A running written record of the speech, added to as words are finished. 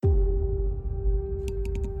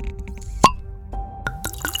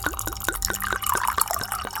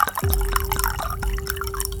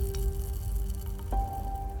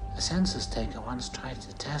census taker once tried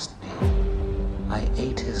to test me. I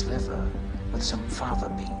ate his liver with some fava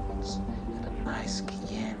beans and a nice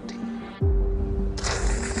Chianti.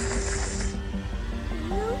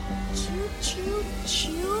 You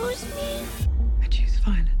choose me? I choose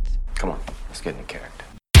violence. Come on, let's get into character.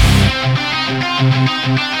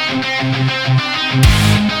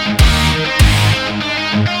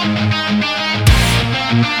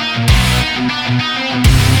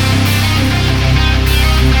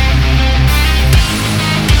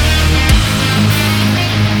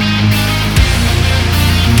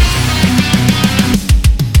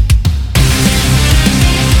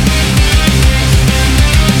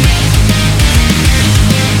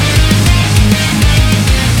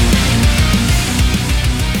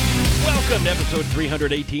 Welcome to episode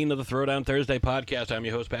 318 of the Throwdown Thursday podcast. I'm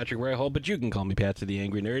your host, Patrick Rahal, but you can call me Patsy the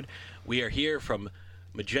Angry Nerd. We are here from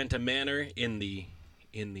Magenta Manor in the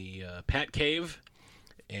Pat Cave,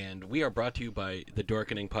 and we are brought to you by the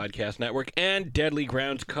Dorkening Podcast Network and Deadly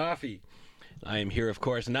Grounds Coffee. I am here, of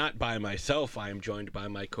course, not by myself. I am joined by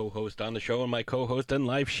my co-host on the show, and my co-host in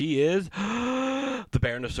life, she is the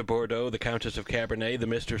Baroness of Bordeaux, the Countess of Cabernet, the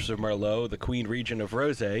Mistress of Merlot, the Queen Regent of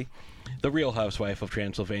Rosé, the Real Housewife of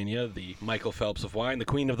Transylvania, the Michael Phelps of Wine, the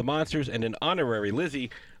Queen of the Monsters, and an honorary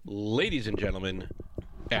Lizzie. Ladies and gentlemen,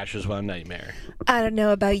 Ashes Von Nightmare. I don't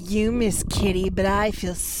know about you, Miss Kitty, but I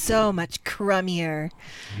feel so much crummier.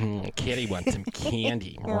 Kitty wants some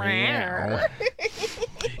candy.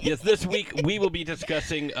 Yes, this week we will be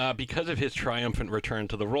discussing, because of his triumphant return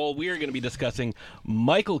to the role, we are going to be discussing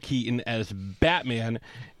Michael Keaton as Batman,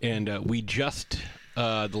 and we just,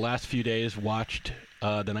 the last few days, watched the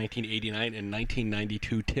 1989 and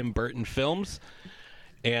 1992 Tim Burton films,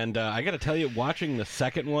 and I got to tell you, watching the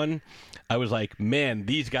second one, I was like, man,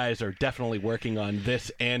 these guys are definitely working on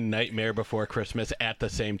this and Nightmare Before Christmas at the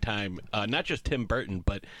same time. Not just Tim Burton,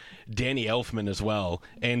 but Danny Elfman as well,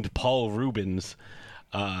 and Paul Rubens,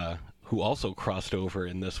 who also crossed over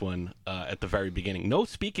in this one at the very beginning. No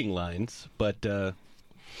speaking lines, but,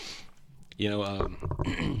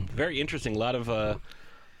 very interesting. A lot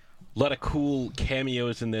of cool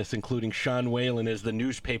cameos in this, including Sean Whalen as the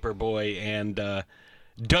newspaper boy, and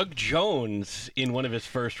Doug Jones in one of his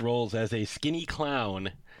first roles as a skinny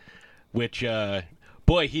clown, which,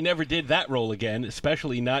 boy, he never did that role again,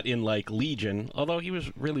 especially not in, like, Legion, although he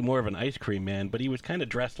was really more of an ice cream man, but he was kind of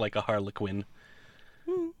dressed like a Harlequin.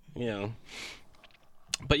 You know.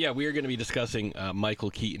 But yeah, we are going to be discussing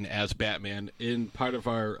Michael Keaton as Batman in part of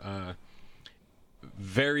our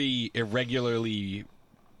very irregularly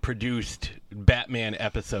produced Batman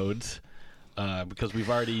episodes, because we've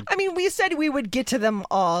already... I mean, we said we would get to them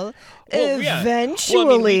all eventually. Well,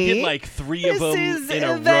 I mean, we did like three of them in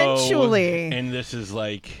a row. And this is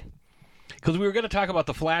like... Because we were going to talk about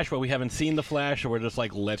The Flash, but we haven't seen The Flash, so we're just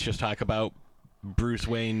like, let's just talk about Bruce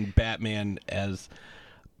Wayne Batman as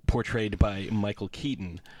portrayed by Michael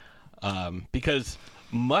Keaton, because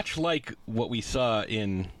much like what we saw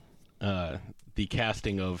in the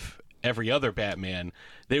casting of every other Batman,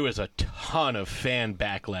 there was a ton of fan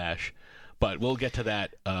backlash, but we'll get to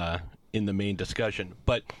that in the main discussion.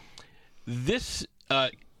 But this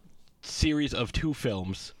series of two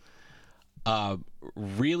films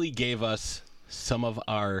really gave us some of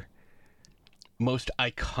our most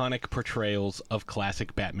iconic portrayals of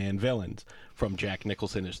classic Batman villains, from Jack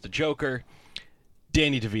Nicholson as the Joker,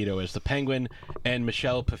 Danny DeVito as the Penguin, and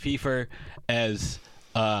Michelle Pfeiffer as,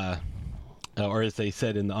 or as they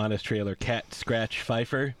said in the Honest trailer, Cat Scratch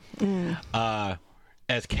Pfeiffer, as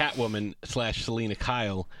Catwoman / Selena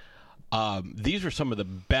Kyle. These were some of the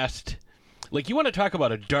best. Like, you want to talk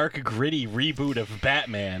about a dark, gritty reboot of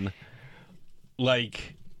Batman?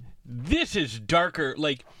 Like, this is darker.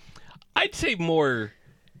 Like, I'd say more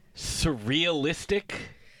surrealistic.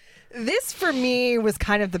 This, for me, was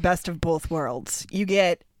kind of the best of both worlds. You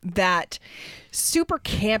get that super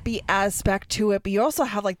campy aspect to it, but you also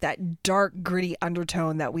have like that dark, gritty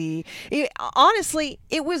undertone that honestly,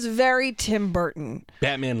 it was very Tim Burton.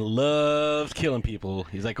 Batman loves killing people.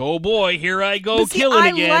 He's like, oh boy, here I go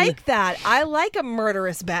killing again. I like that. I like a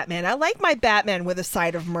murderous Batman. I like my Batman with a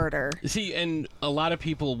side of murder. See, and a lot of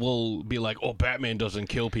people will be like, oh, Batman doesn't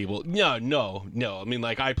kill people. No. I mean,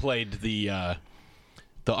 like, I played the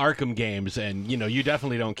Arkham games, and, you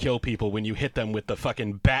definitely don't kill people when you hit them with the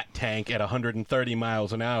fucking bat tank at 130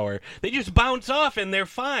 miles an hour. They just bounce off, and they're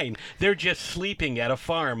fine. They're just sleeping at a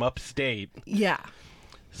farm upstate. Yeah.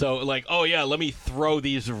 So, like, oh, yeah, let me throw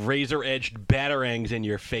these razor-edged batarangs in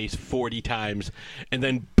your face 40 times and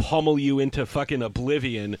then pummel you into fucking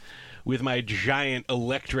oblivion with my giant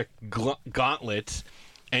electric gauntlets.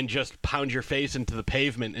 and just pound your face into the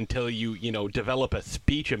pavement until you develop a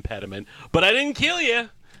speech impediment. But I didn't kill you.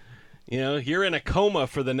 You're in a coma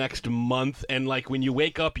for the next month, and like when you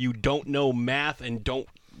wake up, you don't know math and don't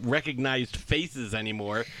recognize faces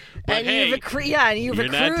anymore. But and hey, you've accrued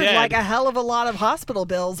like a hell of a lot of hospital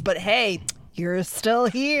bills. But hey, you're still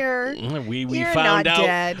here. You're found out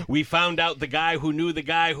dead. We found out the guy who knew the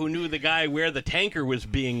guy who knew the guy where the tanker was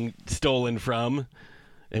being stolen from.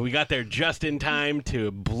 And we got there just in time to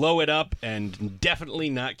blow it up and definitely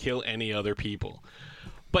not kill any other people.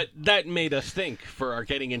 But that made us think, for our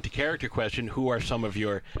getting into character question, who are some of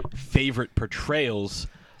your favorite portrayals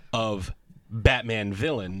of Batman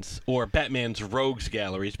villains or Batman's rogues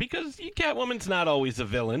galleries? Because Catwoman's not always a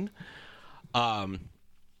villain.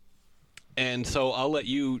 And so I'll let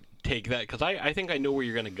you take that, because I think I know where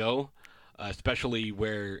you're going to go, especially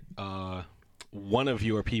where one of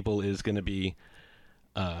your people is going to be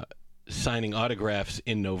signing autographs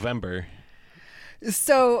in November.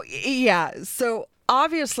 So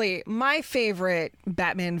obviously my favorite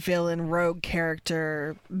Batman villain, rogue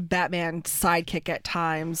character, Batman sidekick at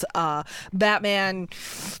times, Batman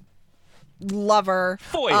lover,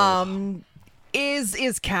 foil.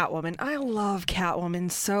 is Catwoman. I love Catwoman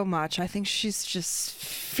so much. I think she's just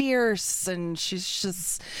fierce, and she's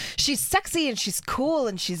sexy, and she's cool,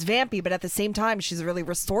 and she's vampy, but at the same time she's really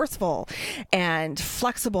resourceful and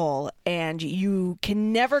flexible, and you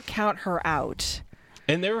can never count her out.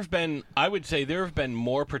 And I would say there have been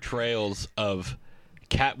more portrayals of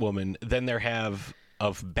Catwoman than there have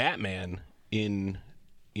of Batman in,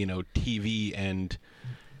 TV and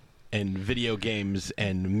video games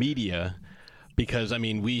and media. Because,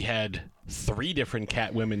 we had 3 different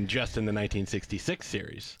Catwomen just in the 1966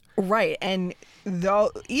 series. Right, and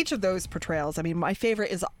each of those portrayals, my favorite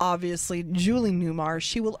is obviously Julie Newmar.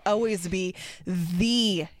 She will always be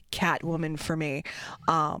the Catwoman for me.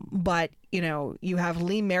 But you have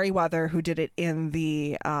Lee Merriweather, who did it in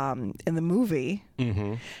the movie,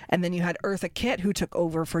 mm-hmm. and then you had Eartha Kitt, who took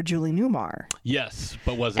over for Julie Newmar. Yes,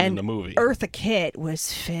 but wasn't in the movie. Eartha Kitt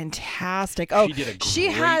was fantastic. She did a great she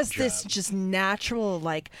has job. This just natural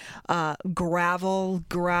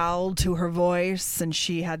growl to her voice, and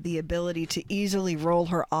she had the ability to easily roll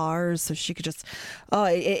her R's, so she could just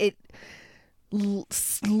it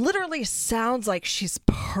literally sounds like she's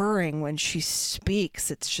purring when she speaks.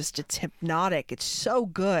 It's hypnotic. It's so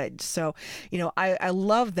good. So, I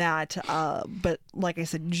love that. But like I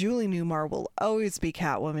said, Julie Newmar will always be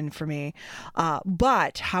Catwoman for me.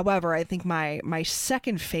 But however, I think my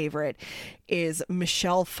second favorite is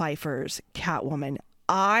Michelle Pfeiffer's Catwoman.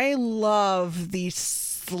 I love the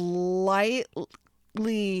slightly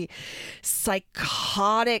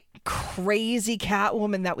psychotic, crazy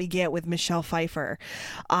Catwoman that we get with Michelle Pfeiffer.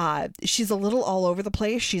 She's a little all over the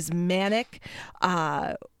place. She's manic.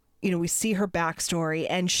 We see her backstory,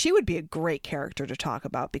 and she would be a great character to talk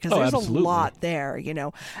about, because there's absolutely. A lot there,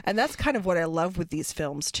 and that's kind of what I love with these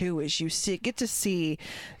films too, is you get to see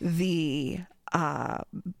the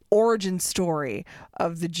origin story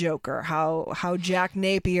of the Joker, how Jack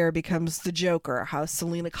Napier becomes the Joker, how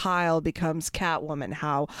Selena Kyle becomes Catwoman,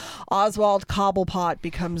 how Oswald Cobblepot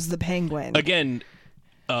becomes the Penguin. Again,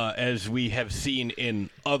 as we have seen in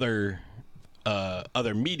other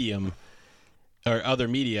media,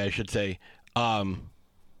 I should say,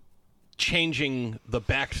 changing the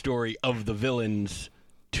backstory of the villains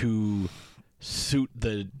to suit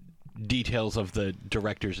the details of the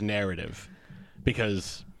director's narrative,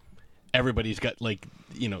 because everybody's got the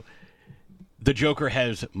Joker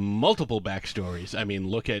has multiple backstories.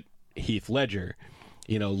 Look at Heath Ledger.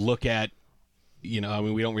 Look at we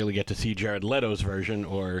don't really get to see Jared Leto's version,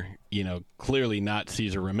 or clearly not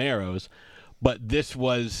Cesar Romero's, but this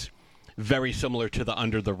was very similar to the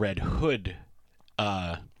Under the Red Hood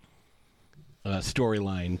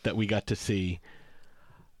storyline that we got to see,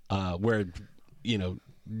 where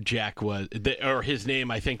Jack was, or his name,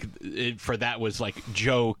 I think for that was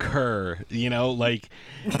Joe Kerr, they,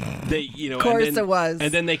 of course it was.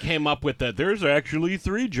 And then they came up with that there's actually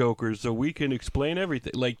 3 Jokers, so we can explain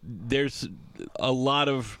everything. There's a lot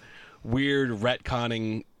of weird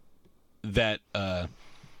retconning that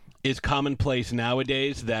is commonplace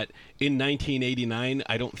nowadays that in 1989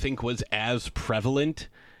 I don't think was as prevalent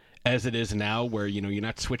as it is now, where you're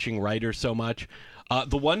not switching writers so much.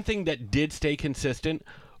 The one thing that did stay consistent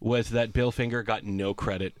was that Bill Finger got no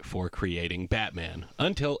credit for creating Batman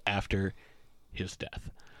until after his death.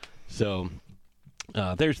 So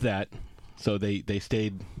there's that. So they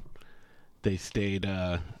stayed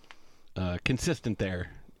consistent there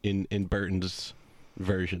in Burton's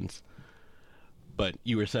versions. But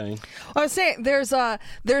you were saying? I was saying there's a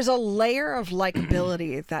layer of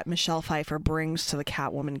likability that Michelle Pfeiffer brings to the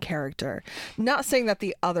Catwoman character. Not saying that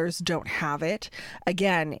the others don't have it.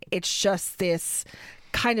 Again, it's just this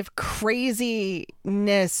kind of craziness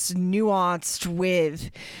nuanced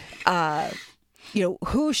with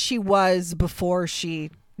who she was before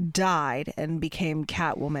she died and became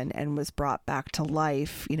Catwoman and was brought back to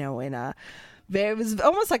life, in a it was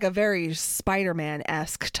almost like a very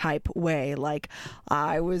Spider-Man-esque type way. Like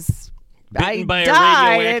I Bitten by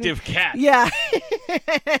died, a radioactive cat. Yeah.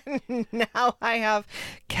 Now I have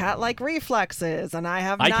cat-like reflexes, and I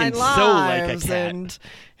have 9 can lives. sew like a cat. And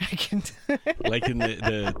I can, Like in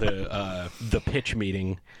the pitch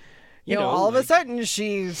meeting. all of a sudden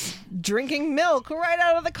she's drinking milk right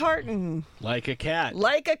out of the carton. Like a cat.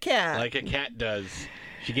 Like a cat. Like a cat does.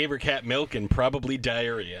 She gave her cat milk and probably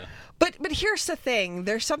diarrhea. But here's the thing.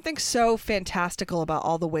 There's something so fantastical about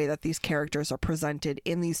all the way that these characters are presented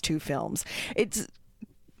in these 2 films. It's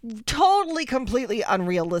totally, completely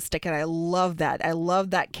unrealistic, and I love that. I love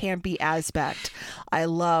that campy aspect. I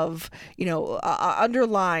love,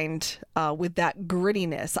 underlined with that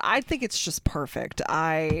grittiness. I think it's just perfect.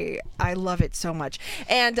 I love it so much.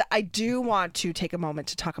 And I do want to take a moment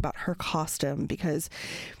to talk about her costume, because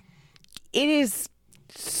it is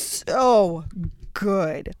so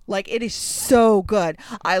good. Like, it is so good.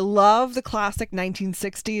 I love the classic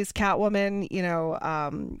 1960s Catwoman,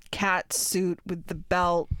 cat suit with the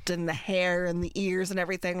belt and the hair and the ears and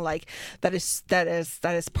everything. Like, that is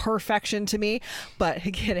perfection to me. But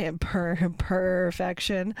again,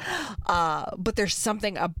 perfection. But there's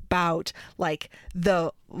something about like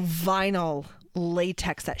the vinyl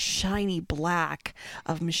latex, that shiny black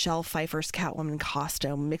of Michelle Pfeiffer's Catwoman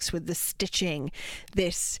costume, mixed with the stitching,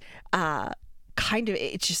 this kind of,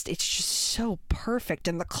 it's just so perfect.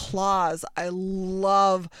 And the claws, I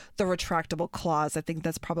love the retractable claws. I think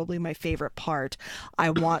that's probably my favorite part.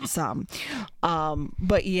 I want some.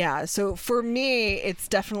 But yeah, so for me, it's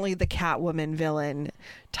definitely the Catwoman villain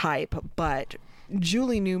type, but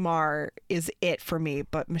Julie Newmar is it for me.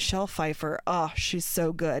 But Michelle Pfeiffer, she's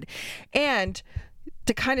so good. And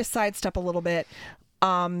to kind of sidestep a little bit,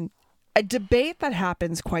 a debate that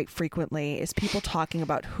happens quite frequently is people talking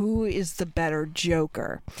about who is the better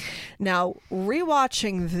Joker. Now,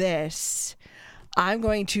 rewatching this, I'm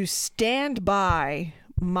going to stand by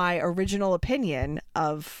my original opinion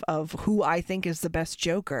of who I think is the best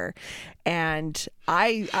Joker, and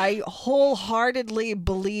I wholeheartedly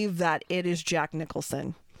believe that it is Jack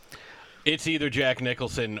Nicholson. It's either Jack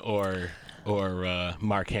Nicholson or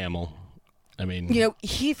Mark Hamill. I mean,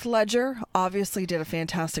 Heath Ledger obviously did a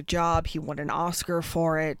fantastic job. He won an Oscar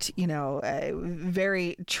for it.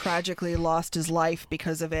 Very tragically lost his life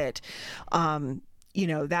because of it.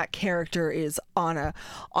 That character is on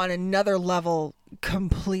another level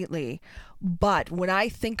completely. But when I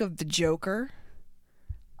think of the Joker,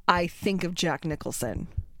 I think of Jack Nicholson.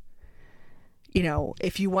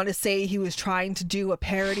 If you want to say he was trying to do a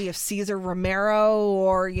parody of Cesar Romero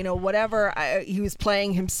or, whatever, he was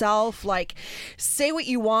playing himself, like, say what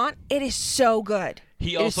you want. It is so good.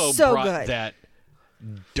 He also brought that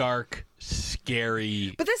dark,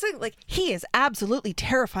 scary... But this is, like, he is absolutely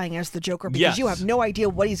terrifying as the Joker because you have no idea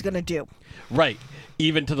what he's going to do. Right.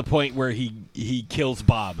 Even to the point where he kills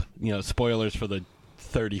Bob. Spoilers for the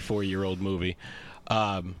 34-year-old movie.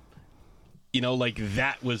 That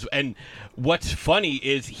was... And what's funny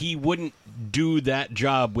is he wouldn't do that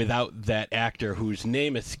job without that actor whose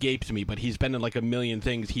name escapes me, but he's been in like a million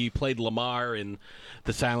things. He played Lamar in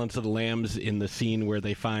The Silence of the Lambs in the scene where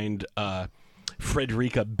they find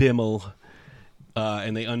Frederica Bimmel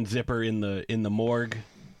and they unzip her in the morgue.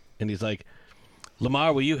 And he's like,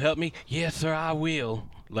 Lamar, will you help me? Yes, sir, I will.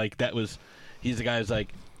 Like, that was... He's the guy who's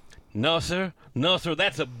like, no, sir,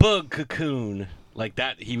 that's a bug cocoon. Like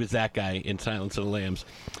that, he was that guy in Silence of the Lambs.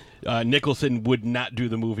 Nicholson would not do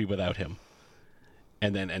the movie without him,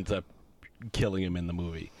 and then ends up killing him in the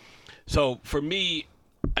movie. So for me,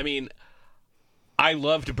 I mean, I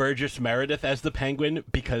loved Burgess Meredith as the Penguin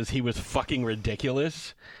because he was fucking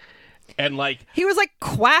ridiculous, and like he was like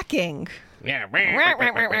quacking. Yeah,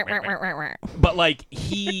 but like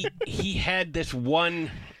he had this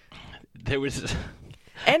one. There was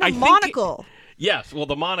and a monocle. Yes, well,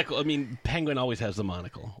 the monocle, I mean, Penguin always has the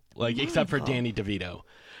monocle, like, except for Danny DeVito,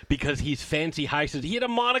 because he's fancy high. He had a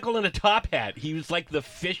monocle and a top hat. He was like the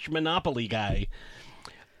fish Monopoly guy.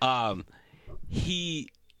 There's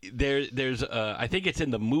I think it's in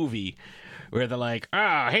the movie where they're like,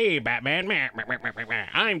 hey, Batman,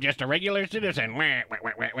 I'm just a regular citizen.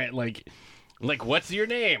 Like, Like, what's your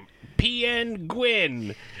name? P.N.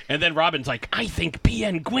 Gwyn. And then Robin's like, I think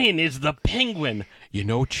P.N. Gwyn is the Penguin. You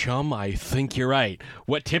know, chum, I think you're right.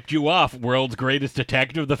 What tipped you off, world's greatest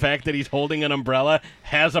detective? The fact that he's holding an umbrella,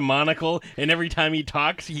 has a monocle, and every time he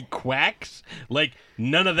talks, he quacks? Like,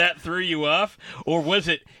 none of that threw you off? Or was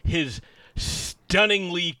it his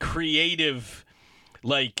stunningly creative,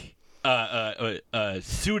 like,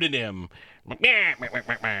 pseudonym?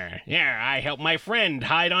 Yeah, I helped my friend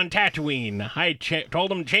hide on Tatooine. I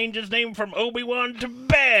told him to change his name from Obi-Wan to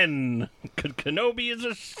Ben. Because Kenobi is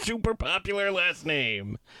a super popular last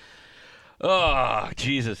name. Oh,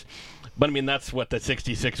 Jesus. But, I mean, that's what the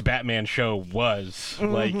 66 Batman show was.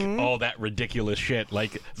 Like, all that ridiculous shit.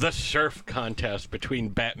 Like, the surf contest between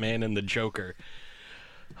Batman and the Joker.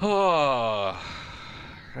 Oh...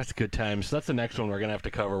 That's good times. That's the next one we're going to have to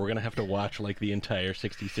cover. We're going to have to watch, like, the entire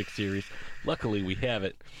 66 series. Luckily, we have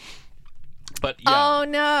it. But, yeah. Oh,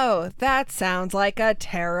 no. That sounds like a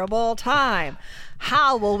terrible time.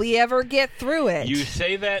 How will we ever get through it? You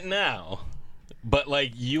say that now, but,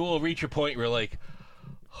 like, you will reach a point where, like,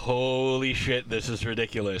 holy shit, this is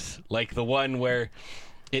ridiculous. Like, the one where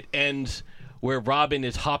it ends where Robin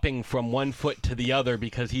is hopping from one foot to the other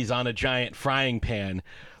because he's on a giant frying pan,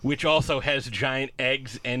 which also has giant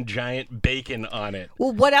eggs and giant bacon on it.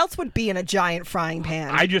 Well, what else would be in a giant frying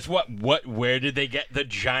pan? Where did they get the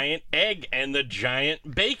giant egg and the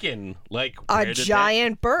giant bacon? Like, a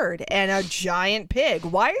giant bird and a giant pig.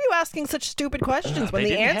 Why are you asking such stupid questions when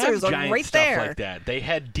the answers are right stuff there? Like that. They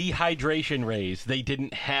had dehydration rays. They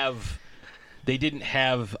didn't have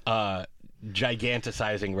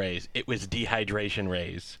giganticizing rays. It was dehydration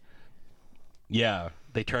rays. Yeah,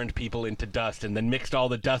 they turned people into dust and then mixed all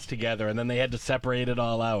the dust together, and then they had to separate it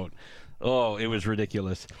all out. Oh, it was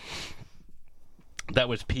ridiculous. That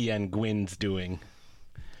was P.N. Gwyn's doing.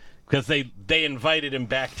 Because they invited him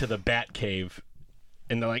back to the Bat Cave,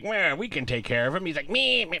 and they're like, well, we can take care of him. He's like,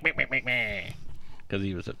 me. Because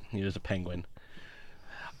he was a penguin.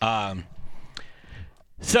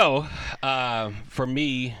 So, for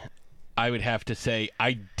me, I would have to say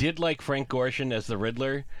I did like Frank Gorshin as the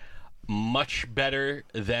Riddler much better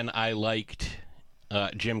than I liked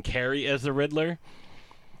Jim Carrey as the Riddler.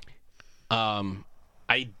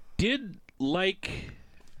 I did like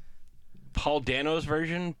Paul Dano's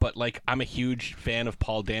version, but, like, I'm a huge fan of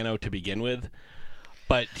Paul Dano to begin with.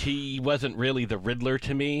 But he wasn't really the Riddler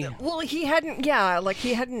to me. Well, he hadn't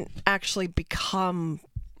actually become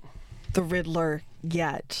the Riddler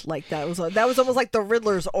yet. Like, that was almost like the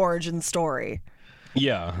Riddler's origin story.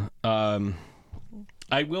 Yeah.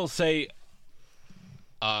 I will say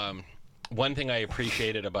one thing I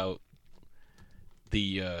appreciated about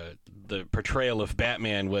the portrayal of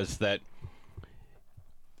Batman was that,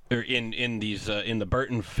 or in the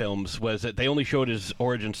Burton films, was that they only showed his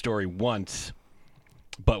origin story once,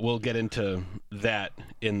 but we'll get into that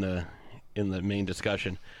in the main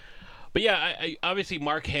discussion. But yeah, I obviously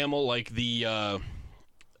Mark Hamill, like the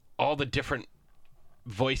all the different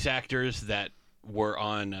voice actors that were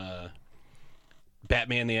on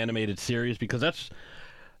Batman the Animated Series, because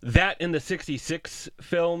that in the 66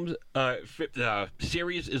 films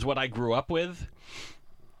series is what I grew up with.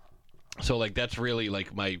 So, like, that's really,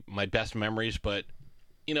 like, my best memories. But,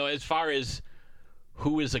 you know, as far as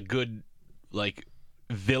who is a good, like,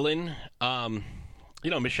 villain, you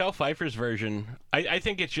know, Michelle Pfeiffer's version, I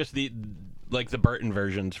think it's just the Burton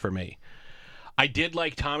versions for me. I did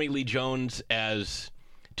like Tommy Lee Jones as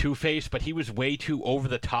Two-Face, but he was way too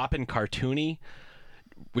over-the-top and cartoony,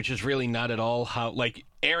 which is really not at all how... Like,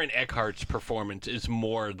 Aaron Eckhart's performance is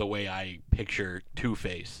more the way I picture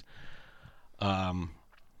Two-Face.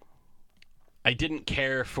 I didn't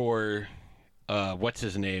care for, what's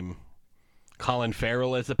his name? Colin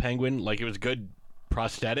Farrell as the Penguin. Like, it was good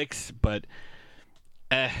prosthetics, but,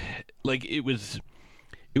 like, it was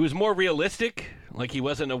more realistic. Like, he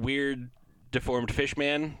wasn't a weird, deformed fish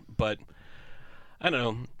man, but I don't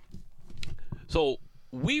know. So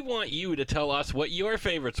we want you to tell us what your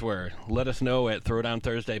favorites were. Let us know at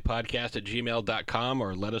throwdownthursdaypodcast@gmail.com,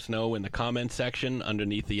 or let us know in the comments section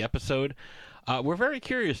underneath the episode. We're very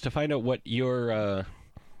curious to find out what your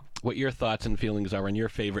thoughts and feelings are on your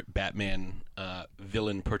favorite Batman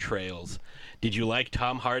villain portrayals. Did you like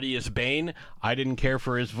Tom Hardy as Bane? I didn't care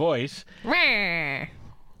for his voice.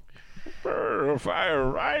 Fire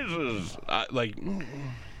rises.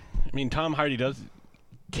 Tom Hardy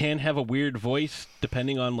can have a weird voice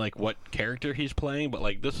depending on, like, what character he's playing, but,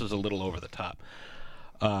 like, this is a little over the top.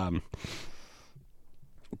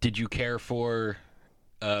 Did you care for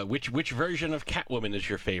which version of Catwoman is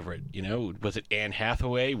your favorite? You know, was it Anne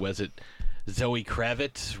Hathaway? Was it Zoe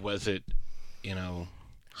Kravitz? Was it, you know...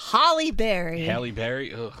 Halle Berry. Halle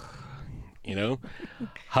Berry, ugh. You know,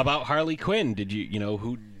 how about Harley Quinn? Did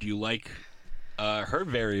who do you like her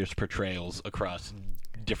various portrayals across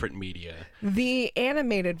different media? The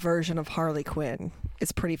animated version of Harley Quinn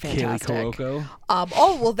is pretty fantastic. Kaylee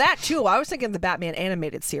Cuoco? Well, that too. I was thinking the Batman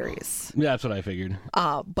animated series. Yeah, that's what I figured.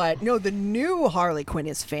 But no, the new Harley Quinn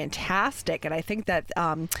is fantastic, and I think that,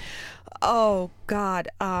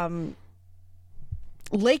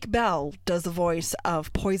 Lake Bell does the voice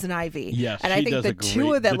of Poison Ivy. Yes, and I think the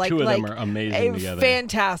two of them, the two of them are amazing together.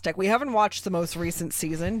 Fantastic. We haven't watched the most recent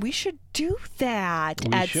season. We should do that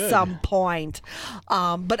some point.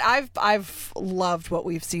 But I've loved what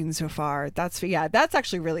we've seen so far. That's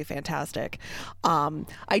actually really fantastic.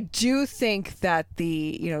 I do think that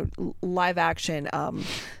the live action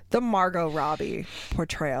the Margot Robbie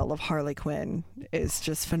portrayal of Harley Quinn is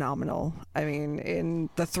just phenomenal. I mean, in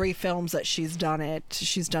the 3 films that she's done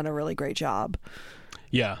a really great job.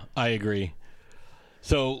 Yeah, I agree.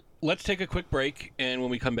 So let's take a quick break, and when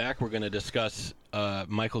we come back, we're going to discuss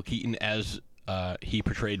Michael Keaton as he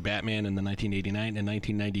portrayed Batman in the 1989 and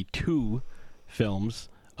 1992 films.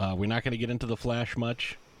 We're not going to get into The Flash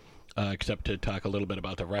much, except to talk a little bit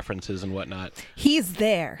about the references and whatnot. He's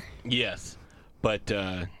there. Yes, but...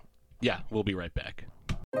 yeah, we'll be right back.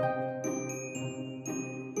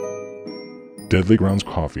 Deadly Grounds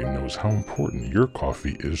Coffee knows how important your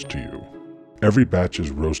coffee is to you. Every batch is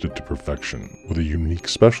roasted to perfection with a unique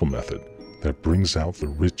special method that brings out the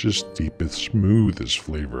richest, deepest, smoothest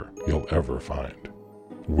flavor you'll ever find.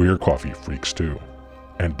 We're coffee freaks too,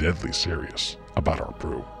 and deadly serious about our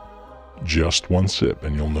brew. Just one sip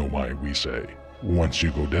and you'll know why we say, once you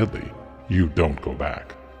go deadly, you don't go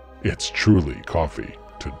back. It's truly coffee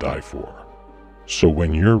to die for. So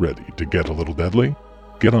when you're ready to get a little deadly,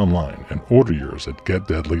 get online and order yours at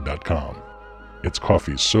getdeadly.com. It's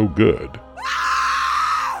coffee so good,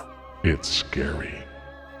 it's scary.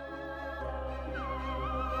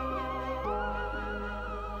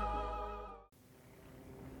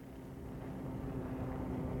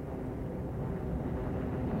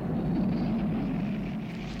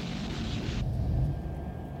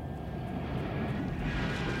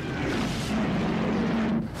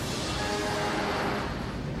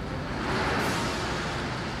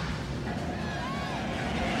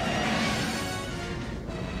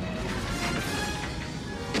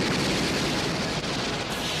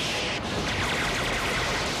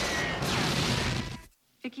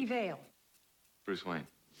 Vale. Bruce Wayne.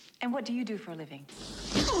 And what do you do for a living?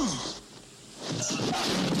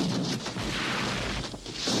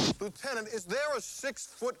 Lieutenant, is there a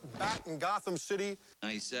 6-foot bat in Gotham City?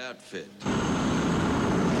 Nice outfit.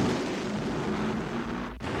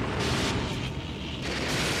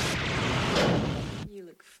 You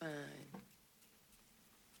look fine.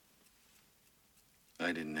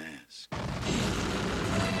 I didn't ask.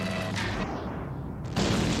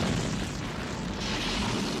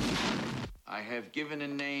 I have given a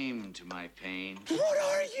name to my pain. What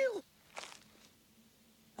are you?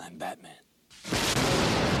 I'm Batman. Where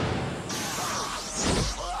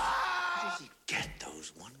did you get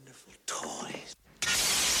those wonderful toys?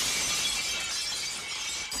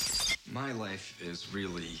 My life is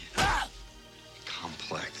really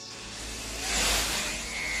complex.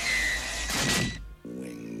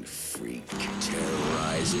 Winged freak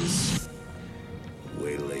terrorizes.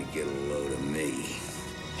 Wait till they get a load of me.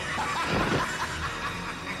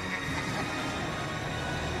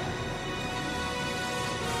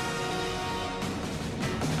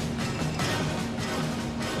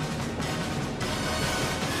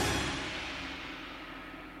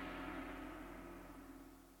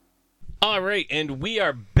 All right, and we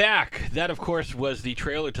are back. That, of course, was the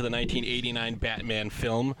trailer to the 1989 Batman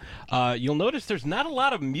film. You'll notice there's not a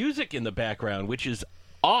lot of music in the background, which is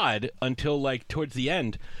odd until, like, towards the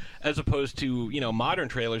end, as opposed to, you know, modern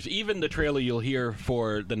trailers. Even the trailer you'll hear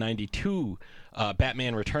for the 92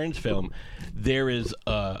 Batman Returns film, there is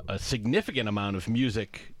a significant amount of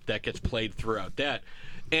music that gets played throughout that.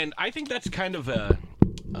 And I think that's kind of a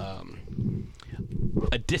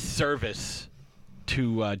disservice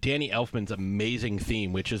to Danny Elfman's amazing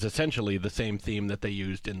theme, which is essentially the same theme that they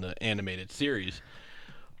used in the animated series.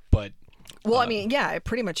 But well, I mean, yeah, it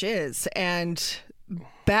pretty much is. And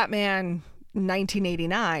Batman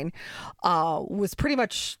 1989 was pretty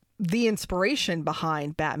much the inspiration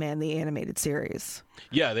behind Batman the animated series.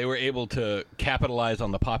 Yeah, they were able to capitalize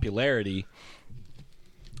on the popularity.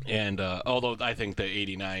 And although I think the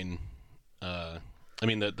 89,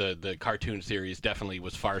 the cartoon series definitely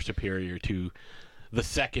was far superior to the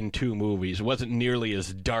second two movies. It wasn't nearly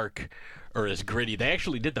as dark or as gritty. They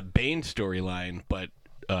actually did the Bane storyline, but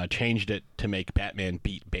changed it to make Batman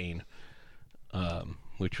beat Bane,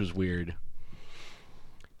 which was weird.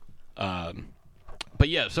 But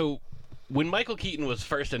yeah, so when Michael Keaton was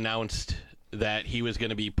first announced that he was going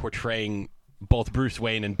to be portraying both Bruce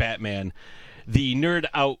Wayne and Batman, the nerd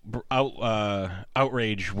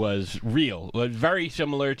outrage was real. It was very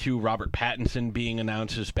similar to Robert Pattinson being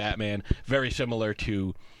announced as Batman, very similar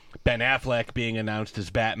to Ben Affleck being announced as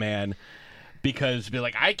Batman, because be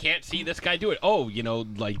like, I can't see this guy do it. Oh,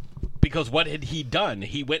 because what had he done?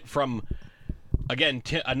 He went from, again,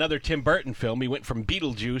 another Tim Burton film. He went from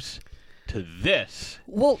Beetlejuice to this.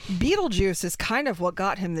 Well, Beetlejuice is kind of what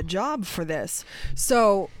got him the job for this.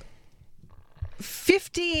 So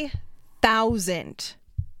 50,000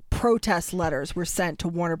 protest letters were sent to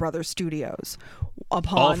Warner Brothers Studios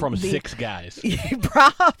all from 6 guys.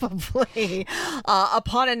 Probably.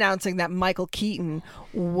 Upon announcing that Michael Keaton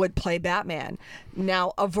would play Batman.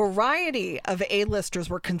 Now, a variety of A-listers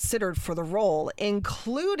were considered for the role,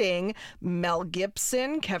 including Mel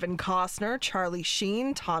Gibson, Kevin Costner, Charlie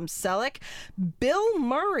Sheen, Tom Selleck, Bill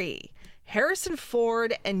Murray, Harrison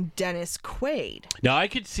Ford, and Dennis Quaid. Now, I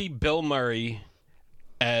could see Bill Murray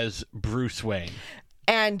as Bruce Wayne.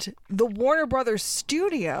 And the Warner Brothers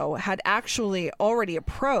studio had actually already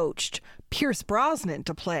approached Pierce Brosnan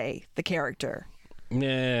to play the character.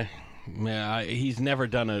 He's never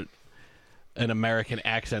done an American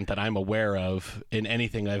accent that I'm aware of in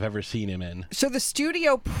anything I've ever seen him in. So the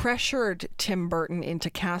studio pressured Tim Burton into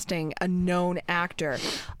casting a known actor.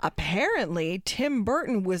 Apparently, Tim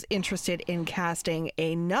Burton was interested in casting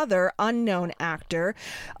another unknown actor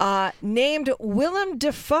named Willem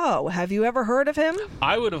Dafoe. Have you ever heard of him?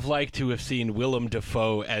 I would have liked to have seen Willem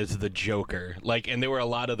Dafoe as the Joker. And there were a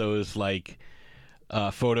lot of those,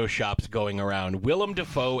 photoshops going around. Willem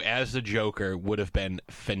Dafoe as the Joker would have been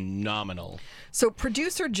phenomenal. So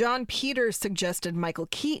producer John Peters suggested Michael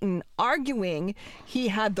Keaton, arguing he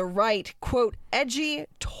had the right, quote, edgy,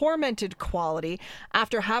 tormented quality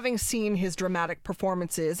after having seen his dramatic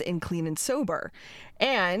performances in Clean and Sober.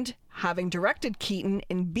 And having directed Keaton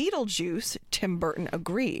in Beetlejuice, Tim Burton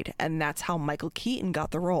agreed. And that's how Michael Keaton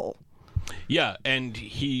got the role. Yeah, and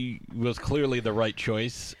he was clearly the right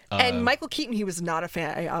choice. And Michael Keaton, he was not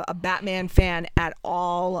a Batman fan at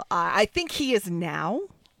all. I think he is now.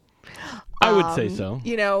 I would say so.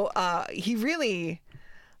 He really,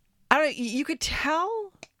 you could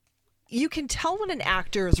tell. You can tell when an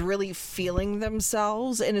actor is really feeling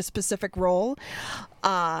themselves in a specific role.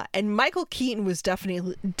 And Michael Keaton was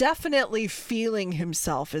definitely feeling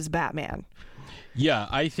himself as Batman. Yeah,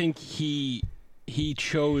 I think he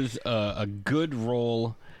chose a good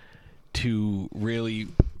role to really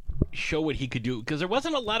show what he could do, because there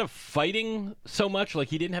wasn't a lot of fighting so much.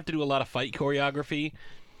 He didn't have to do a lot of fight choreography,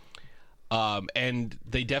 and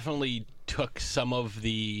they definitely took some of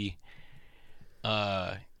the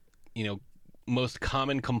most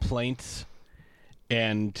common complaints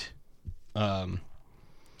and kind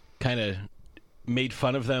of made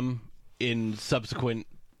fun of them in subsequent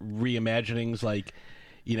reimaginings,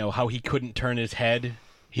 how he couldn't turn his head.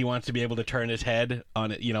 He wants to be able to turn his head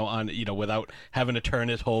without having to turn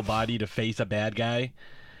his whole body to face a bad guy.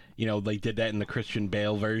 They did that in the Christian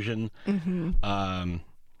Bale version. Mm-hmm.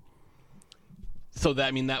 So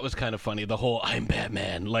that was kind of funny. The whole "I'm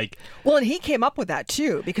Batman," Well, and he came up with that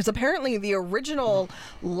too, because apparently the original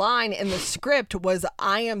line in the script was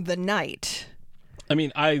 "I am the Knight."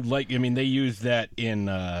 They used that in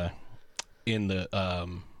the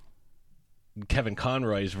Kevin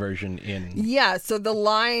Conroy's version in... Yeah, so the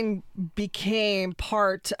line became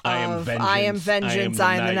part of I am vengeance,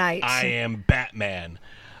 I am the night. I am Batman.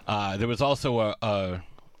 There was also a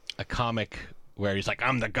comic where he's like,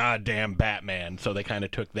 I'm the goddamn Batman. So they kind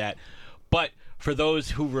of took that. But for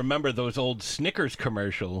those who remember those old Snickers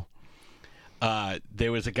commercial,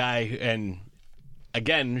 there was a guy, and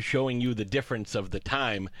again, showing you the difference of the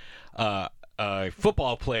time, a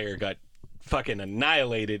football player got fucking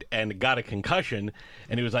annihilated and got a concussion,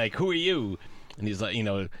 and he was like, who are you? And he's like,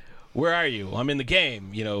 where are you? I'm in the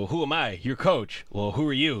game. Who am I? Your coach. Well, who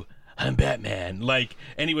are you? I'm Batman.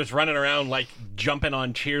 And he was running around jumping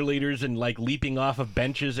on cheerleaders and leaping off of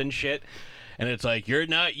benches and shit. And it's you're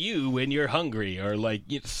not you when you're hungry, or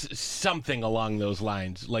something along those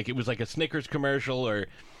lines. It was a Snickers commercial,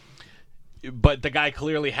 but the guy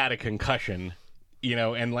clearly had a concussion,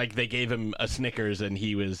 and they gave him a Snickers and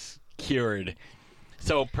he was cured.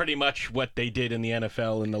 So pretty much what they did in the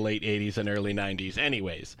NFL in the late 80s and early 90s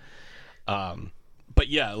anyways. But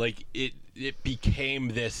yeah, it became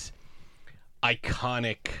this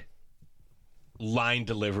iconic line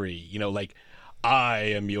delivery, I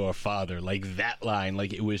am your father. Like, that line,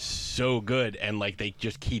 like, it was so good, and, like, they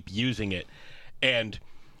just keep using it. And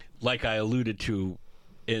like I alluded to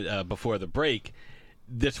before the break,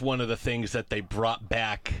 this one of the things that they brought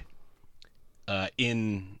back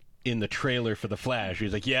in the trailer for The Flash.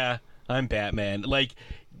 He's like, yeah, I'm Batman. Like,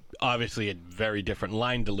 obviously a very different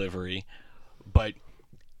line delivery, but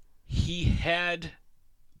he had,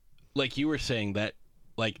 like you were saying, that,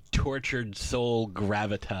 like, tortured soul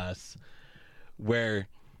gravitas where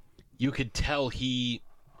you could tell he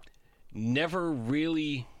never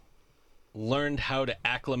really learned how to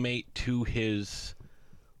acclimate to his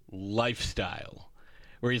lifestyle,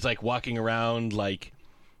 where he's like walking around like,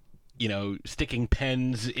 you know, sticking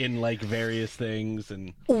pens in like various things.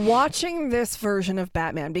 And watching this version of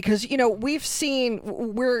Batman, because, you know, we're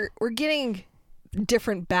getting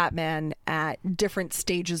different Batman at different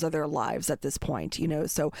stages of their lives at this point, you know.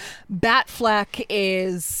 So Batfleck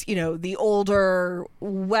is, you know, the older,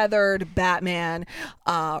 weathered Batman.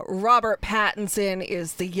 Robert Pattinson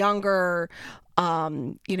is the younger,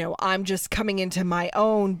 you know, I'm just coming into my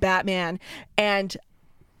own Batman. And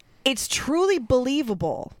it's truly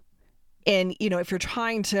believable. And, you know, if you're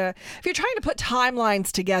trying to put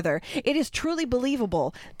timelines together, it is truly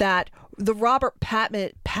believable that the Robert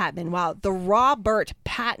Pattinson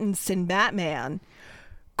Batman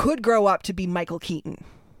could grow up to be Michael Keaton.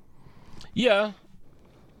 Yeah.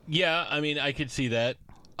 I mean, I could see that.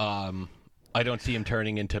 I don't see him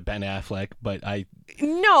turning into Ben Affleck, but I'm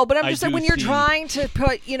just saying, when you're trying to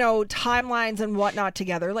put, you know, timelines and whatnot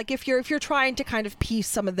together, like if you're trying to kind of piece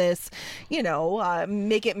some of this, you know,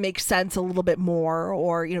 make it make sense a little bit more,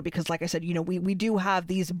 or, you know, because like I said, you know, we do have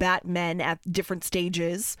these Batmen at different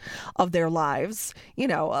stages of their lives, you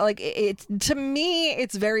know, like to me,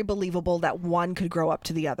 it's very believable that one could grow up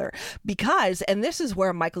to the other, because, and this is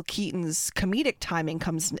where Michael Keaton's comedic timing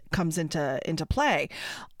comes into play.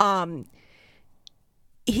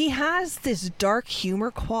 He has this dark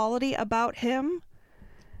humor quality about him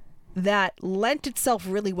that lent itself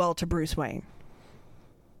really well to Bruce Wayne.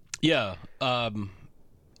 Yeah.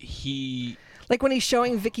 He... Like when he's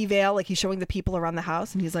showing Vicky Vale, like he's showing the people around the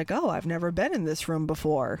house, and he's like, "Oh, I've never been in this room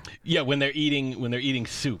before." Yeah, when they're eating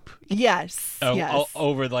soup. Yes. Yes.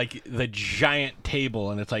 Over like the giant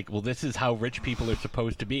table, and it's like, well, this is how rich people are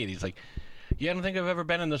supposed to be. And he's like, "Yeah, I don't think I've ever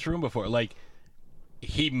been in this room before." Like,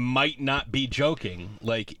 he might not be joking.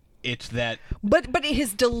 Like, it's that... But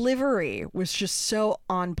his delivery was just so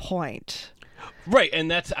on point. Right, and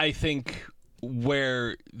that's, I think,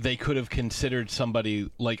 where they could have considered somebody...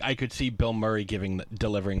 Like, I could see Bill Murray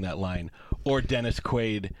delivering that line. Or Dennis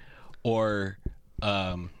Quaid. Or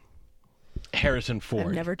Harrison Ford.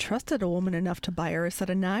 I've never trusted a woman enough to buy her a set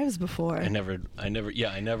of knives before. I never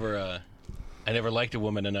liked a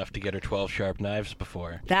woman enough to get her 12 sharp knives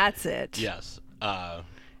before. That's it. Yes.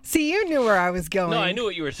 See, you knew where I was going. No, I knew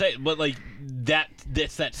what you were saying, but like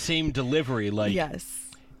that's that same delivery. Like, yes,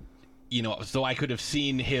 you know, so I could have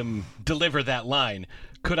seen him deliver that line.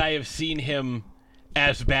 Could I have seen him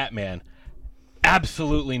as Batman?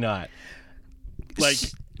 Absolutely not. Like,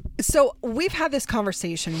 so we've had this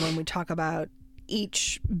conversation when we talk about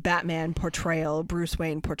each Batman portrayal, Bruce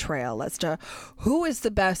Wayne portrayal, as to who is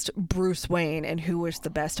the best Bruce Wayne and who is the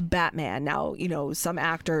best Batman. Now, you know, some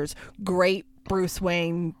actors, great Bruce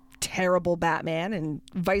Wayne, terrible Batman, and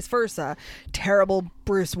vice versa. Terrible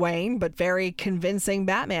Bruce Wayne, but very convincing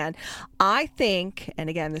Batman. I think, and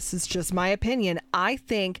again, this is just my opinion, I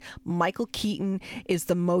think Michael Keaton is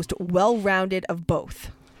the most well-rounded of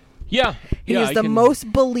both. Yeah. He is the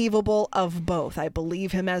most believable of both. I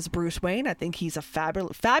believe him as Bruce Wayne. I think he's a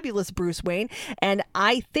fabulous Bruce Wayne. And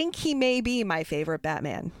I think he may be my favorite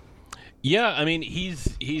Batman. Yeah, I mean,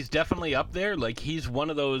 he's definitely up there. Like, he's one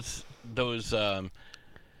of those guys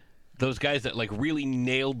that, like, really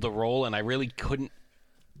nailed the role, and I really couldn't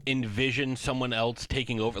envision someone else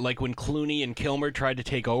taking over. Like, when Clooney and Kilmer tried to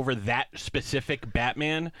take over that specific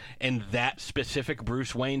Batman and that specific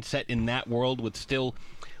Bruce Wayne set in that world with still...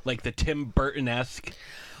 like the Tim Burton-esque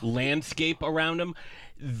landscape around him,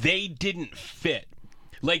 they didn't fit.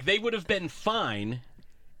 Like, they would have been fine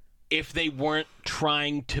if they weren't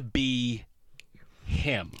trying to be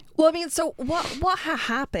him. Well, I mean, so what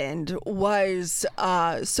happened was,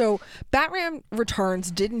 so Batman Returns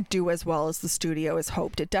didn't do as well as the studio has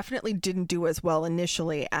hoped. It definitely didn't do as well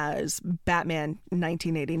initially as Batman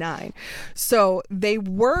 1989. So they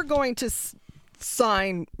were going to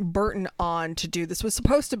sign Burton on to do this. Was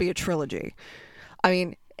supposed to be a trilogy. I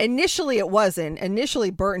mean, initially it wasn't. Initially,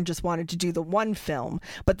 Burton just wanted to do the one film,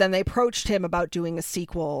 but then they approached him about doing a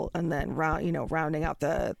sequel and then rounding out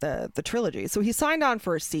the trilogy. So he signed on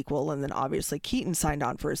for a sequel, and then obviously Keaton signed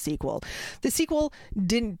on for a sequel. The sequel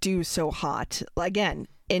didn't do so hot. Again,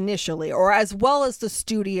 initially, or as well as the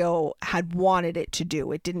studio had wanted it to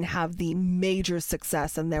do. It didn't have the major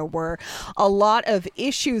success, and there were a lot of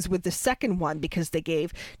issues with the second one because they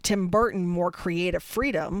gave Tim Burton more creative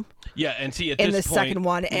freedom. Yeah, and see, in the second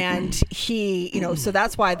one, and he, so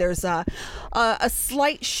that's why there's a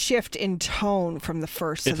slight shift in tone from the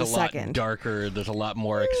first to the second. It's a lot darker. There's a lot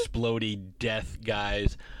more explodey death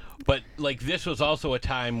guys, but like this was also a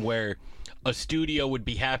time where a studio would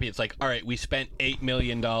be happy. It's like, all right, we spent $8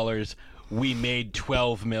 million. We made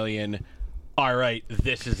 $12 million. All right,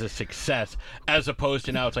 this is a success. As opposed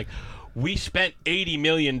to now, it's like, we spent $80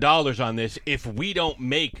 million on this. If we don't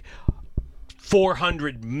make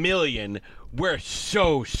 $400 million, we're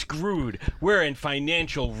so screwed. We're in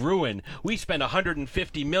financial ruin. We spent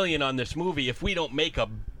 $150 million on this movie. If we don't make $1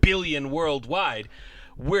 billion worldwide,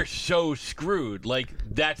 we're so screwed. Like,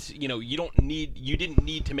 that's, you didn't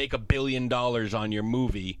need to make $1 billion on your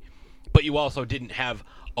movie, but you also didn't have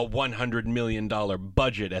a $100 million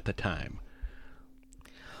budget at the time.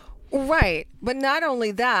 Right. But not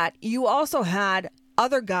only that, you also had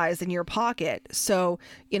other guys in your pocket. So,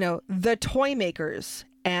 the toy makers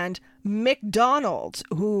and McDonald's,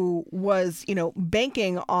 who was,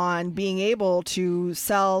 banking on being able to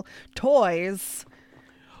sell toys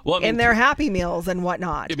in their Happy Meals and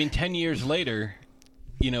whatnot. 10 years later,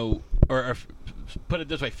 or put it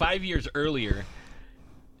this way, 5 years earlier,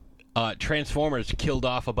 Transformers killed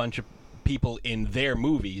off a bunch of people in their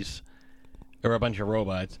movies, or a bunch of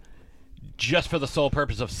robots, just for the sole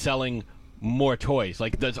purpose of selling more toys.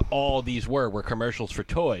 Like, that's all these were commercials for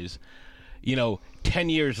toys. 10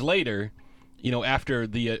 years later, after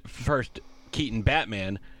the first Keaton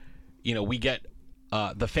Batman, we get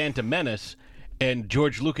The Phantom Menace, and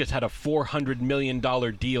George Lucas had a $400 million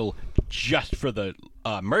deal just for the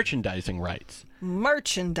merchandising rights.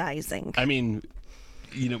 Merchandising.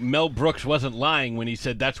 Mel Brooks wasn't lying when he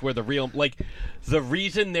said that's where the real... Like, the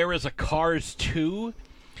reason there is a Cars 2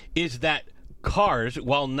 is that Cars,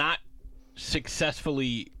 while not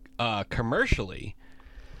successfully commercially,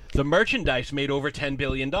 the merchandise made over $10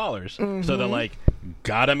 billion. Mm-hmm. So they're like,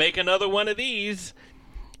 gotta make another one of these.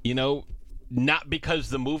 Not because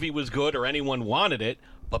the movie was good or anyone wanted it,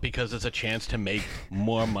 but because it's a chance to make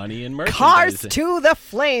more money in merchandise. Cars 2, the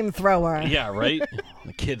flamethrower. Yeah, right?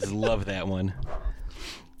 The kids love that one.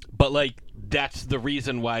 But, like, that's the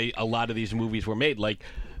reason why a lot of these movies were made. Like,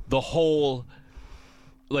 the whole...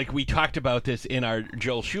 Like, we talked about this in our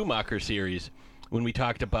Joel Schumacher series when we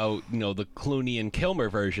talked about, the Clooney and Kilmer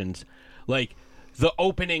versions. Like, the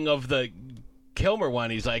opening of the Kilmer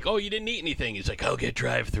one, he's like, oh, you didn't eat anything. He's like, I'll get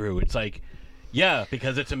drive-through. It's like... Yeah,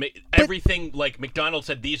 because it's everything, like McDonald's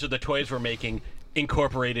said, these are the toys we're making,